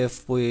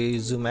if we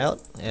zoom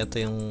out,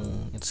 ito yung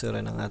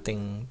itsura ng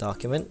ating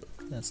document.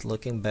 That's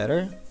looking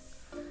better.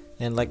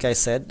 And like I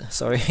said,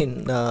 sorry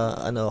na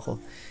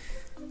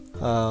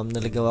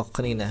naligaw ako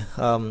kanina.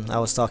 I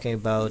was talking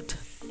about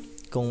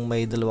kung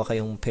may dalawa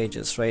kayong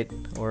pages, right?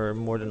 Or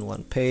more than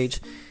one page,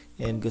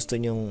 and gusto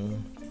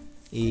nyong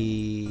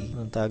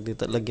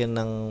lagyan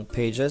ng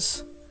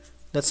pages.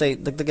 Let's say,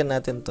 dagdagan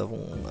natin to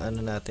kung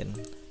natin,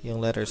 yung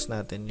letters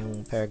natin,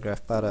 yung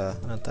paragraph para,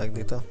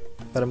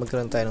 para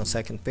magkaroon tayo ng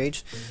second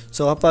page.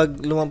 So,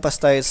 kapag lumampas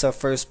tayo sa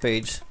first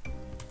page,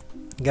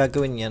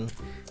 gagawin yan,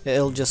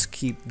 it'll just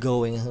keep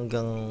going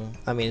hanggang,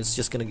 it's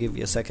just gonna give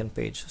you a second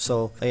page.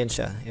 So, ayan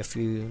siya. If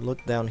you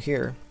look down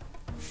here,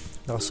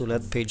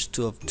 nakasulat page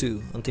 2 of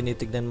 2. Ang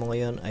tinitignan mo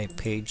ngayon ay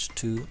page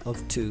 2 of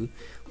 2.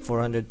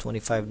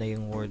 425 na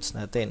yung words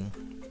natin.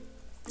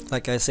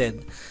 Like I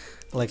said,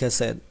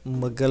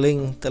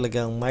 magaling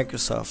talagang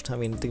Microsoft.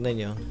 Tignan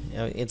nyo.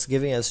 It's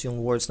giving us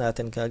yung words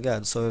natin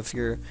kaagad. So if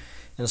your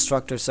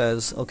instructor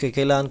says, okay,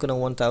 kailangan ko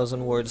ng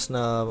 1,000 words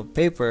na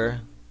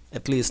paper,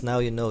 at least now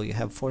you know you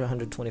have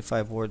 425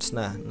 words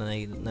na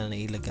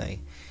nailagay.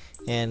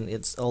 And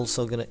it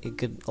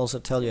could also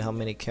tell you how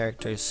many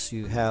characters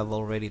you have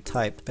already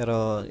typed.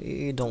 Pero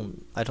I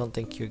don't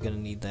think you're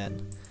gonna need that.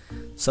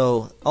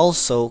 So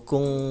also,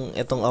 kung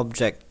itong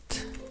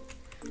object,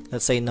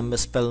 let's say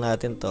na-misspell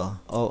natin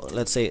to,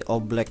 let's say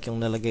oblek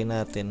yung nalagay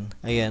natin,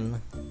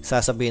 ayan,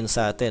 sasabihin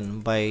sa atin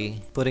by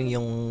putting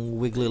yung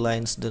wiggly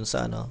lines dun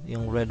sa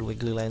yung red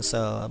wiggly lines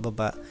sa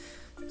baba,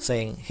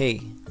 saying, hey,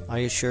 are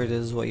you sure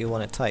this is what you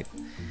want to type?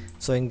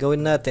 So yung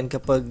gawin natin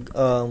kapag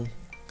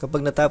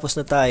natapos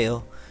na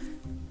tayo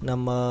na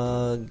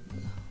mag-type,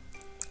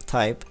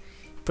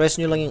 press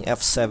nyo lang yung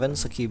F7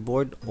 sa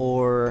keyboard,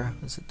 or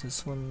is it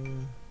this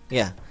one?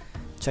 Yeah.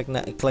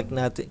 Click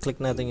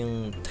natin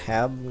yung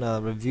tab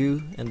na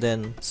review, and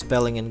then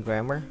spelling and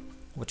grammar,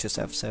 which is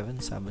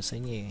F7, sabi sa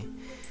inyo eh.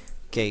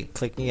 Okay,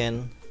 click nyo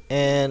yan,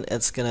 and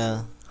it's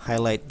gonna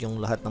highlight yung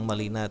lahat ng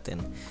mali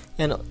natin.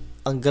 And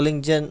ang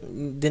galing dyan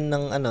din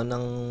ng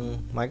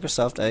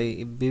Microsoft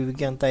ay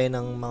ibibigyan tayo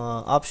ng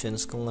mga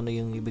options kung ano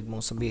yung ibig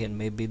mong sabihin.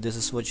 Maybe this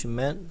is what you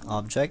meant,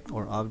 object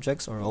or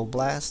objects or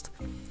oblast.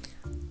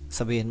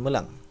 Sabihin mo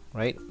lang,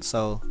 right?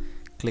 So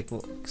click,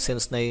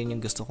 since na yun yung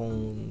gusto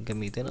kong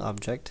gamitin,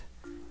 object,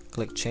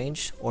 click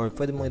change, or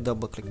pwede mo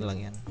i-double click na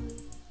lang yan.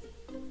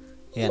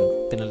 Yan,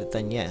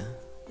 pinalitan niya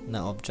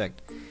na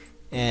object.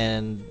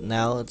 And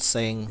now it's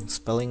saying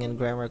spelling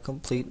and grammar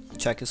complete,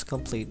 check is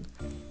complete.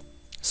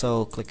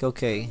 So click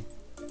OK.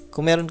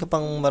 Kung meron ka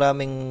pang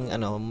maraming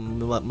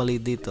mali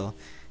dito,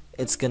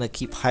 it's gonna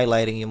keep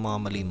highlighting yung mga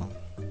mali mo.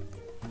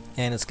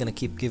 And it's gonna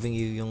keep giving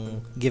you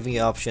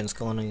options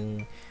kung ano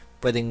yung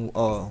pwedeng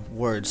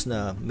words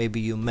na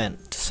maybe you meant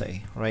to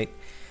say, right?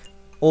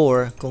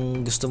 Or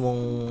kung gusto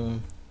mong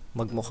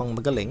magmukhang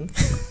magaling,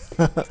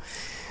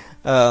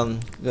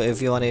 if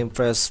you want to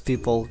impress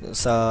people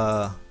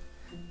sa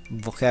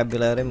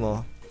vocabulary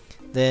mo,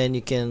 then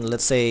you can,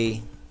 let's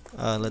say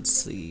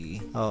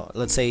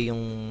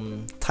yung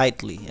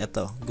tightly,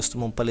 eto, gusto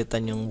mong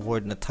palitan yung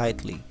word na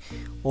tightly,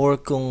 or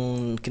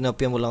kung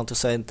kinopya mo lang to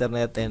sa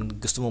internet and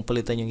gusto mong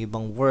palitan yung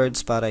ibang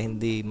words para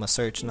hindi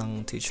ma-search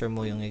ng teacher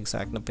mo yung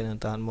exact na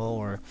pinuntahan mo,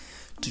 or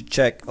to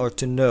check or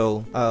to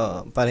know,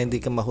 para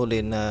hindi ka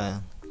mahuli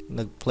na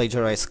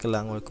nag-plagiarize ka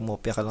lang or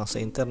kumopya ka lang sa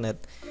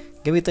internet,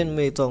 gamitin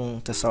mo itong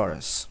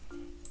thesaurus,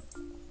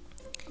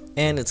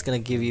 and it's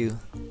gonna give you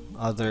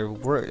other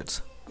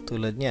words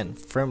tulad niyan,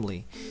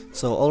 firmly.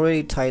 So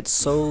already tied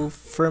so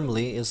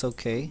firmly is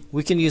okay.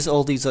 We can use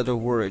all these other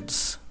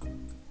words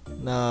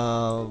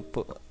na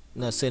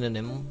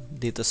synonym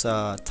dito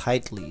sa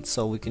tightly.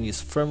 So we can use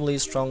firmly,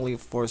 strongly,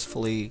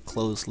 forcefully,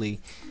 closely,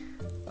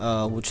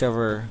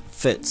 whichever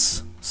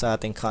fits sa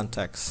ating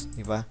context,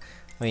 diba?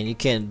 I mean, you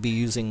can't be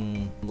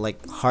using like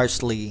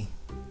harshly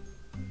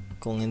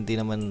kung hindi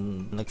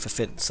naman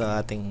nagfi-fit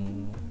sa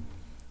ating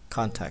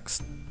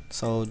context.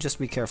 So just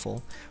be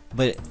careful.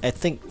 But I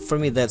think for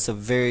me that's a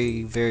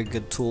very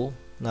good tool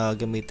na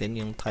gamitin,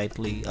 yung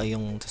tightly,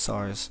 yung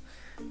thesaurus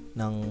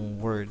ng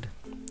word.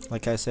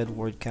 Like I said,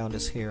 word count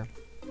is here.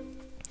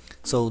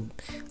 So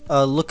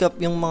look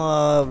up yung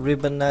mga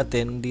ribbon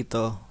natin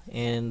dito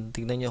and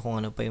tignan nyo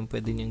kung ano pa yung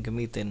pwede nyo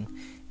gamitin,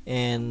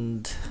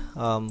 and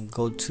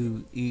go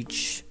to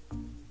each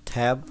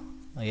tab.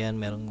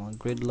 Ayan, merong mga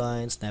grid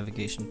lines,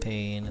 navigation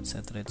pane,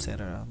 etc,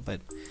 etc.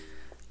 But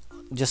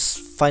just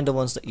find the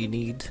ones that you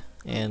need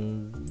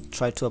and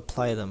try to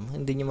apply them.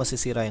 Hindi nyo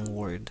masisira yung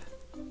word,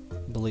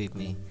 believe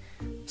me.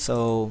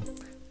 So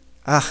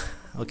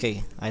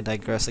okay, I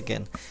digress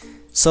again.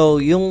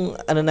 So yung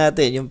ano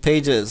natin, yung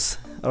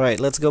pages. Alright,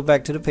 let's go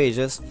back to the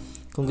pages.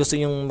 Kung gusto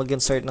nyong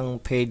mag-insert ng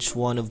page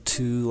 1 of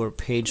 2 or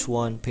page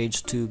 1,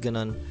 page 2,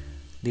 ganun,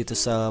 dito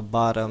sa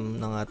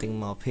bottom ng ating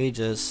mga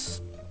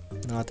pages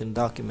ng ating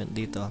document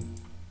dito,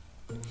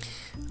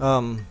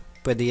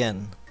 pwede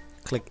yan.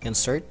 Click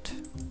insert,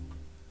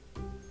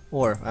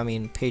 or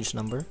page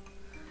number.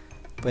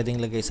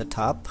 Pwedeng lagay sa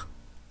top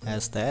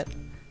as that.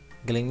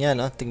 Galing niya,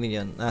 no? Tingnan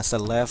niyo, nasa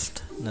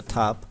left na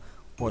top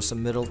or sa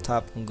middle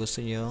top kung gusto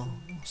niyo,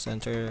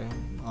 center,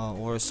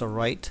 or sa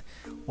right,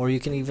 or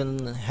you can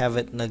even have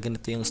it na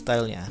ganito yung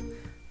style niya,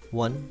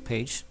 1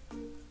 page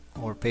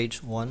or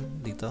page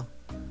 1 dito,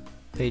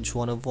 page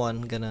 1 of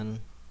 1,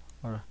 ganun.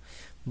 Or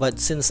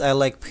but since I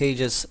like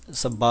pages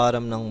sa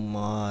bottom ng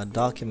mga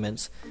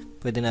documents,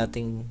 pwede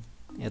nating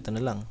ito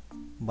na lang,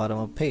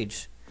 bottom of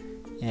page.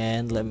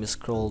 And let me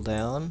scroll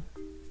down.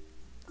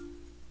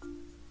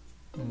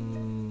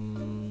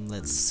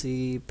 Let's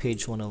see,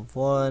 page 1 of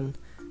 1.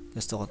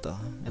 Gusto ko to.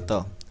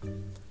 Ito.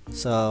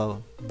 Sa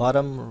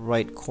bottom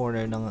right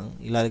corner ng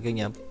ilalagay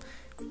niya,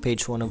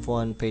 page 1 of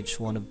 1, page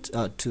 1 of 2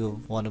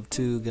 of 1 of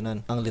 2,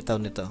 ganun. Ang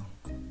litaw nito.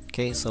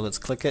 Okay, so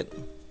let's click it.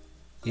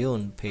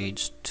 Yun,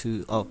 page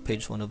 2 of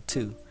page 1 of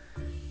 2.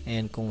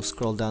 And kung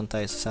scroll down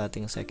tayo sa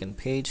ating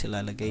second page,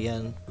 ilalagay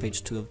yan,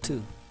 page 2 of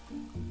 2.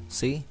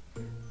 See?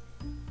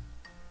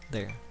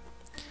 There.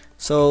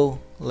 So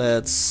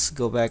let's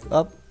go back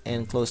up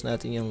and close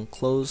natin yung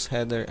close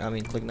header.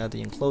 Click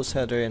natin yung close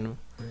header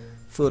and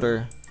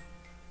footer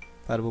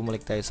para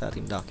bumalik tayo sa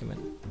ating document.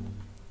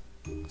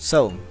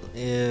 So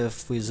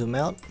if we zoom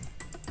out,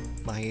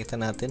 makikita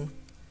natin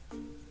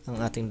ang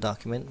ating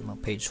document,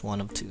 page 1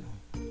 of 2.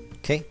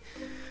 Okay,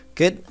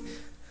 good.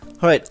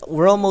 Alright,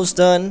 we're almost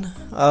done.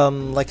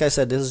 Like I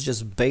said, this is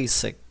just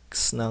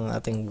basics ng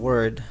ating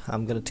Word.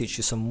 I'm gonna teach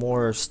you some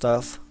more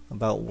stuff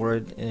about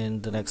Word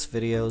in the next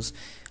videos.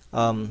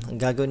 Ang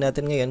gagawin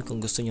natin ngayon, kung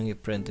gusto nyo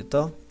i-print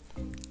ito,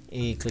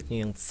 i-click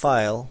nyo yung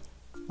file.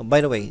 By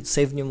the way,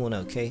 save nyo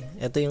muna, okay?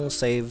 Ito yung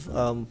save.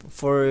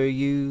 For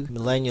you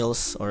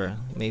millennials or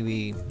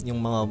maybe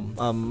yung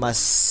mga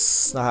mas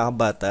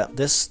nakakabata,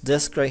 this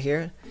disk right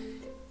here,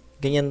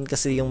 ganyan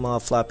kasi yung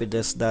mga floppy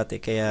disk dati,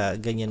 kaya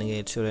ganyan ang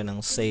itsura ng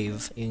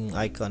save, yung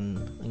icon,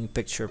 yung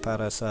picture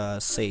para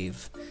sa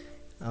save.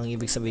 Ang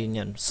ibig sabihin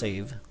yan,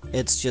 save.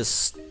 It's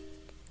just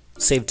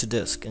save to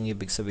disk ang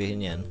ibig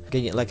sabihin yan.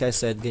 Ganyan, like I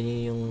said,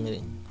 ganyan yung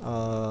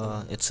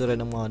itsura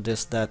ng mga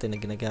disk dati na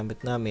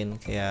ginagamit namin,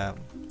 kaya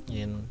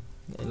yun,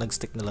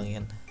 nag-stick na lang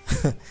yan.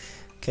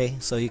 Okay,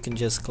 so you can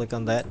just click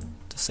on that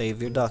to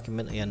save your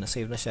document. Ayan,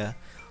 na-save na siya.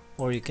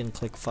 Or you can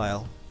click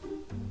file,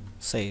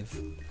 save.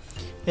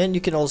 And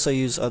you can also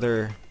use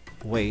other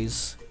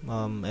ways.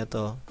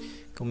 Ito,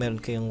 kung meron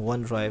kayong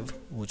OneDrive,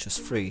 which is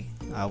free,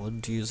 I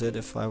would use it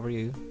if I were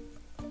you.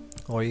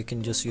 Or you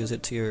can just use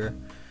it to your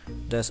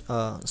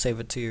save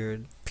it to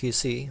your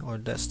PC or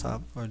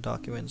desktop or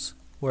documents,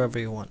 wherever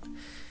you want.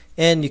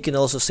 And you can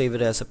also save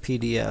it as a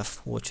PDF,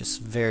 which is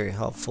very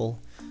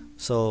helpful.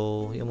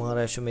 So yung mga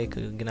resume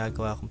ko,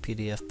 ginagawa akong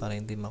PDF para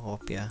hindi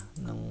makopya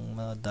ng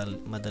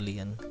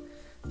madalian.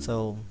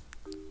 So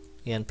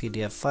yan,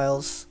 PDF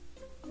files,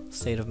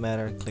 state of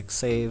matter, click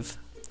save,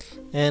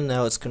 and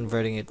now it's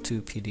converting it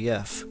to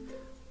PDF.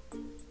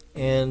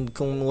 And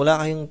kung wala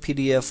kayong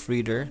PDF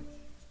reader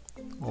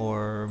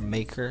or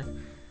maker,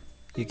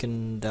 you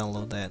can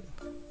download that.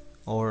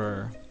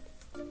 Or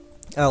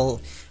I'll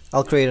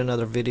create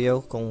another video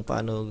kung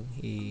paano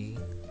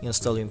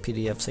i-install yung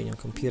PDF sa inyong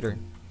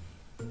computer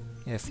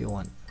if you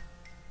want.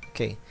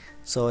 Okay,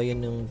 so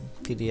ayan yung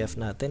PDF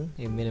natin.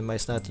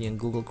 I-minimize natin yung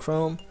Google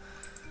Chrome.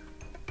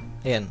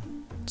 Ayan.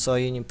 So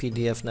ayan yung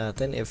PDF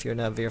natin. If you're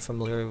not very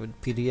familiar with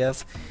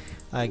PDF,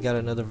 I got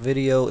another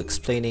video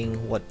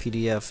explaining what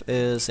PDF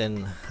is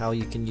and how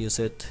you can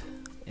use it.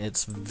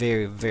 It's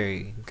very,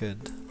 very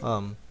good.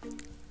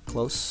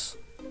 Close.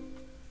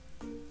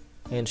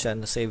 Ayan siya,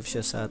 na-save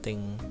siya sa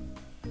ating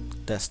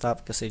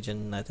desktop kasi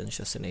dyan natin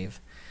siya sinave.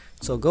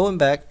 So going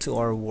back to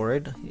our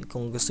Word,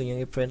 kung gusto nyo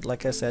i-print,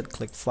 like I said,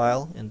 click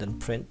File and then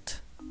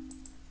Print.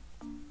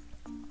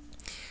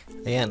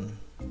 Ayan.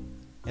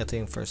 Ito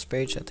yung first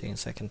page, ito yung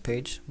second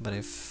page. But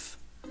if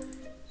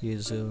you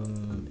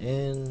zoom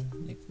in,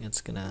 it's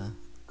gonna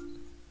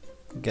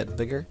get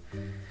bigger.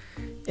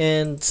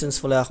 And since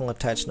wala akong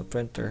attached na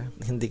printer,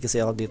 hindi kasi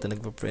ako dito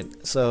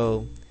nagpa-print.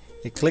 So,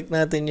 i-click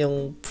natin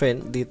yung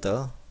print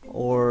dito,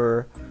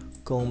 or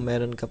kung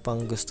meron ka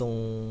pang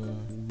gustong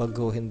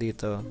baguhin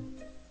dito,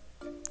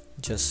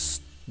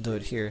 just do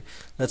it here.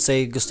 Let's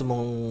say gusto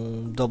mong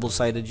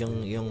double-sided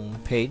yung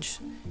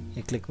page,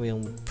 i-click mo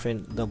yung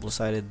print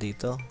double-sided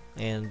dito,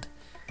 and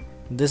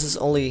this is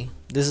only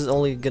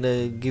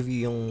gonna give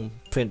you yung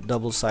print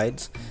double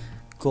sides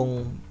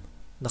kung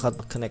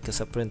naka-connect ka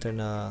sa printer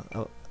na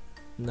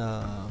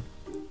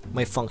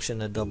may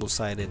function na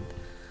double-sided.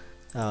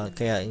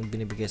 Kaya yung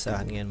binibigay sa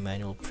akin ngayon,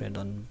 manual print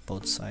on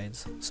both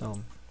sides. So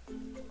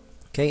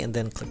okay, and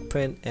then click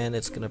print and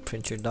it's gonna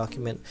print your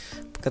document.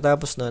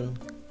 Pagkatapos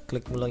nun,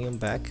 click mo lang yung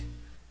back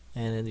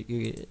and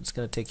it's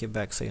gonna take you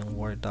back sa yung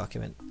Word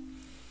document.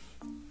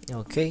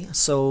 Okay,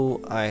 so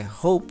I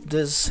hope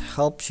this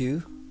helps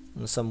you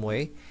in some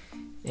way.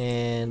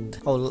 And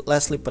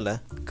lastly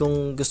pala,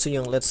 kung gusto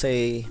nyo, let's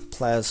say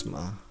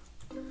plasma,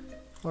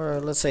 or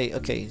let's say,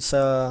 okay,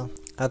 sa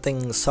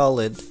ating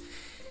solid,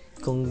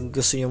 kung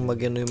gusto nyo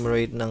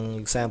mag-enumerate ng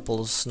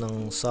examples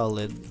ng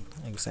solid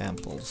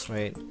examples,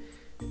 right?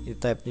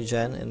 I-type nyo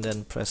dyan and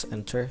then press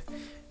enter.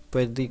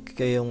 Pwede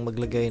kayong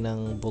maglagay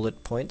ng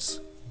bullet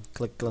points.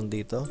 Click lang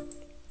dito.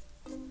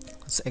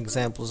 It's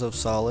examples of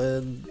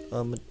solid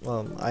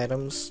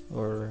items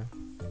or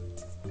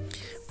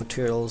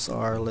materials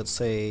are, let's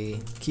say,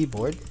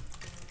 keyboard,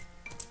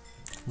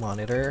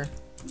 monitor,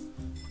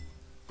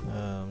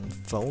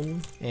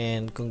 phone,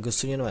 and kung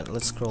gusto nyo naman,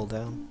 let's scroll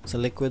down. Sa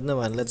liquid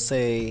naman, let's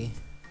say,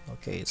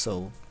 okay,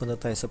 so punta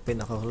tayo sa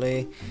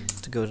pinakahuli.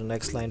 To go to the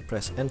next line,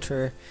 press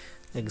enter.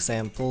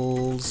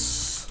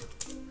 Examples,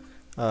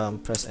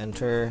 press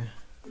enter.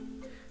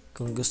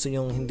 Kung gusto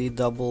nyo hindi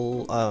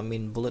double,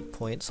 bullet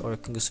points, or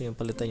kung gusto nyo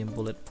palitan yung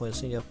bullet points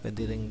niyo,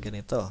 pwede rin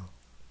ganito.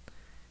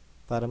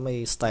 Para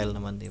may style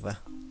naman, di ba?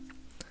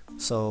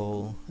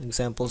 So,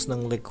 examples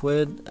ng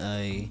liquid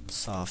ay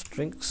soft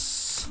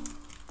drinks,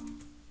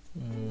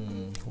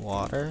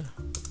 water,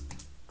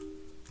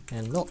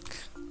 and milk,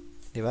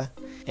 di ba?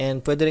 And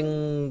pwede rin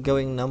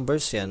gawing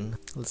numbers yan.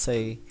 Let's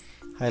say,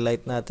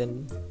 highlight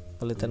natin,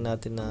 palitan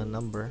natin na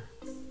number.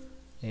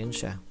 Ayan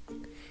siya.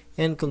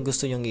 And kung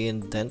gusto nyong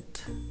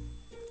i-indent,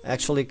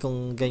 actually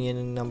kung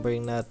ganyan yung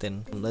numbering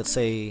natin, let's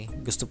say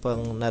gusto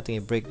pang natin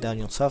i-break down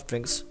yung soft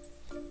drinks,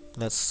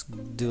 let's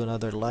do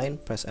another line,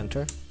 press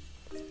enter,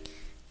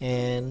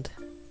 and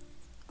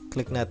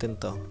click natin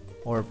to,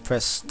 or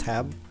press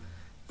tab,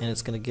 and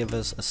it's gonna give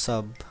us a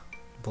sub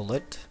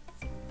bullet.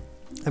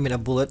 I mean a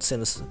bullet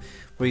since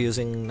we're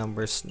using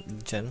numbers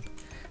dyan.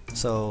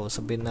 So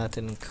sabihin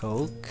natin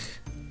Coke,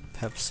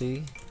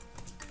 Pepsi,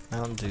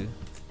 Mountain Dew,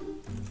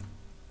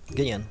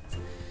 ganyan.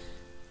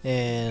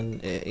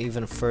 And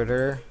even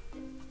further,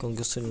 kung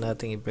gusto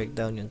natin i-break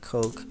down yung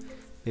Coke,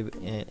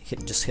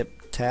 just hit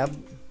tab.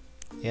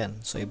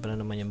 Yan, so iba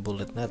na naman yung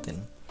bullet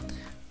natin.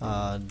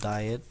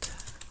 Diet,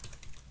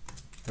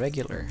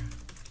 regular.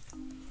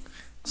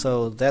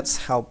 So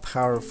that's how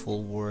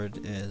powerful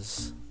Word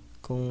is.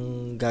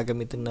 Kung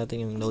gagamitin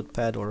natin yung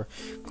notepad, or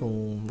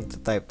kung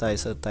magta-type tayo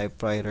sa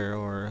typewriter,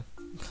 or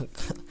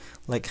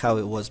like how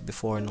it was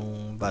before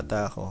nung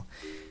bata ako,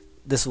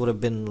 this would have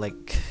been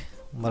like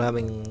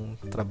maraming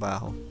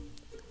trabaho.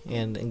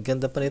 And ang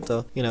ganda pa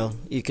nito, you know,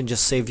 you can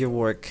just save your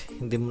work.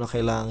 Hindi mo na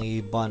kailangang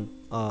i-bond,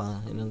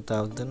 anong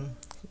tawag dun?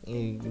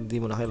 Hindi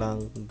mo na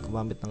kailangang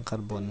gumamit ng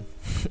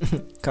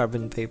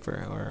carbon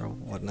paper or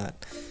whatnot,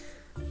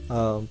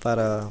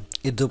 para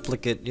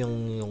i-duplicate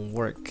yung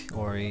work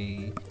or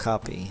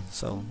i-copy.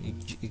 So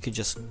you could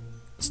just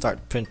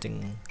start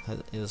printing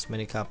as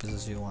many copies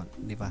as you want,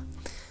 di ba?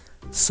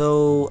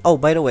 So,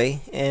 by the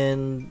way,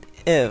 and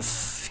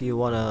if you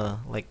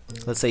wanna, like,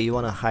 let's say you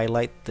wanna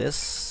highlight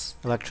this,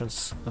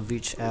 electrons of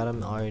each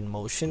atom are in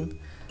motion,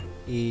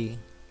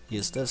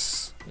 use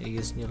this,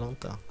 use nyo lang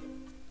to.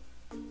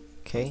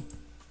 Okay,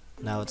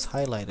 now it's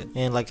highlighted.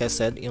 And like I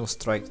said, yung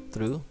strike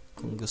through,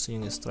 kung gusto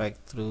nyo strike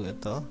through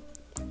ito,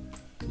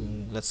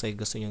 kung let's say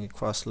gusto nyo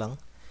i-cross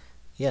lang,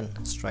 yan,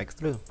 strike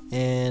through.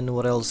 And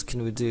what else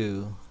can we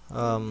do?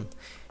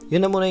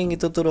 Yun na muna yung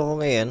ituturo ko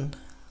ngayon.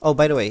 Oh,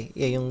 by the way,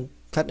 yeah, yung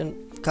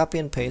copy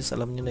and paste,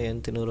 alam nyo na yun,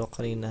 tinuro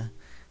kanina.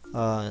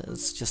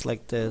 It's just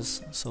like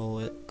this.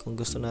 So kung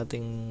gusto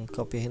nating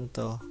copyhin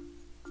to,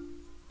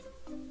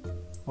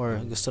 or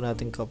gusto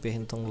nating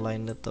copyhin tong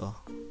line na to,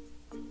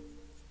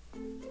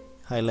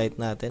 highlight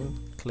natin,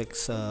 click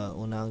sa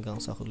una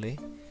hanggang sa huli,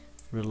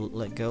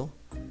 let go,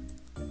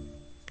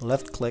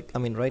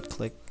 right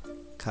click,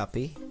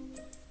 copy,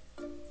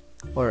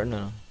 or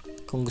no,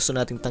 kung gusto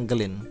nating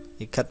tanggalin,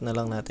 i-cut na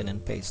lang natin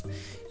and paste.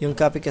 Yung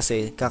copy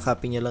kasi,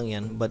 kakopy niya lang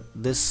yan, but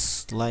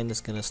this line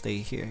is gonna stay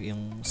here.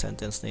 Yung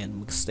sentence na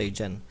yan, mag-stay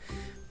dyan.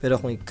 Pero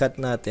kung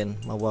i-cut natin,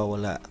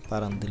 mawawala.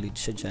 Parang delete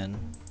siya dyan.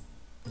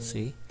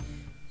 See?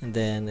 And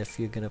then, if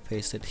you're gonna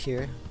paste it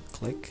here,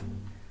 click,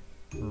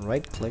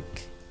 right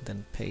click,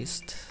 then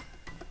paste.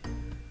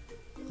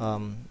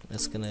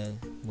 It's gonna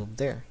move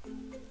there.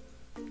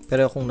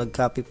 Pero kung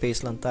nag-copy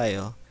paste lang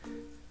tayo,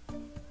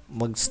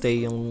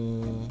 mag-stay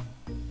yung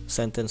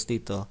sentence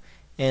dito,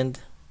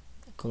 and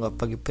kung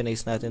pag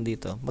pinaste natin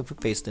dito,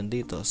 magpa-paste din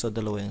dito, so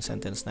dalawa yung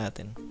sentence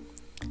natin.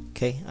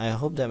 Okay, I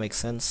hope that makes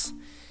sense,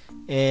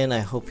 and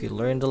I hope you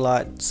learned a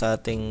lot sa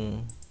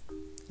ating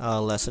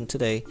lesson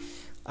today.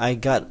 I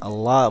got a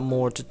lot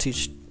more to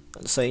teach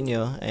sa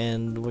inyo,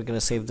 and we're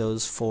gonna save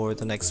those for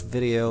the next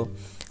video.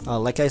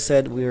 Like I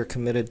said, we are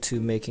committed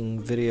to making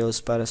videos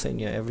para sa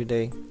inyo every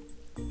day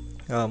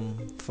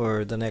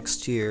for the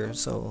next year,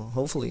 so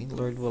hopefully,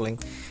 Lord willing,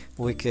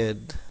 we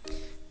could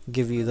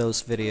give you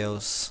those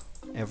videos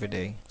every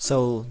day.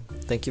 So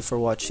thank you for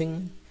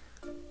watching.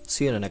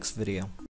 See you in the next video.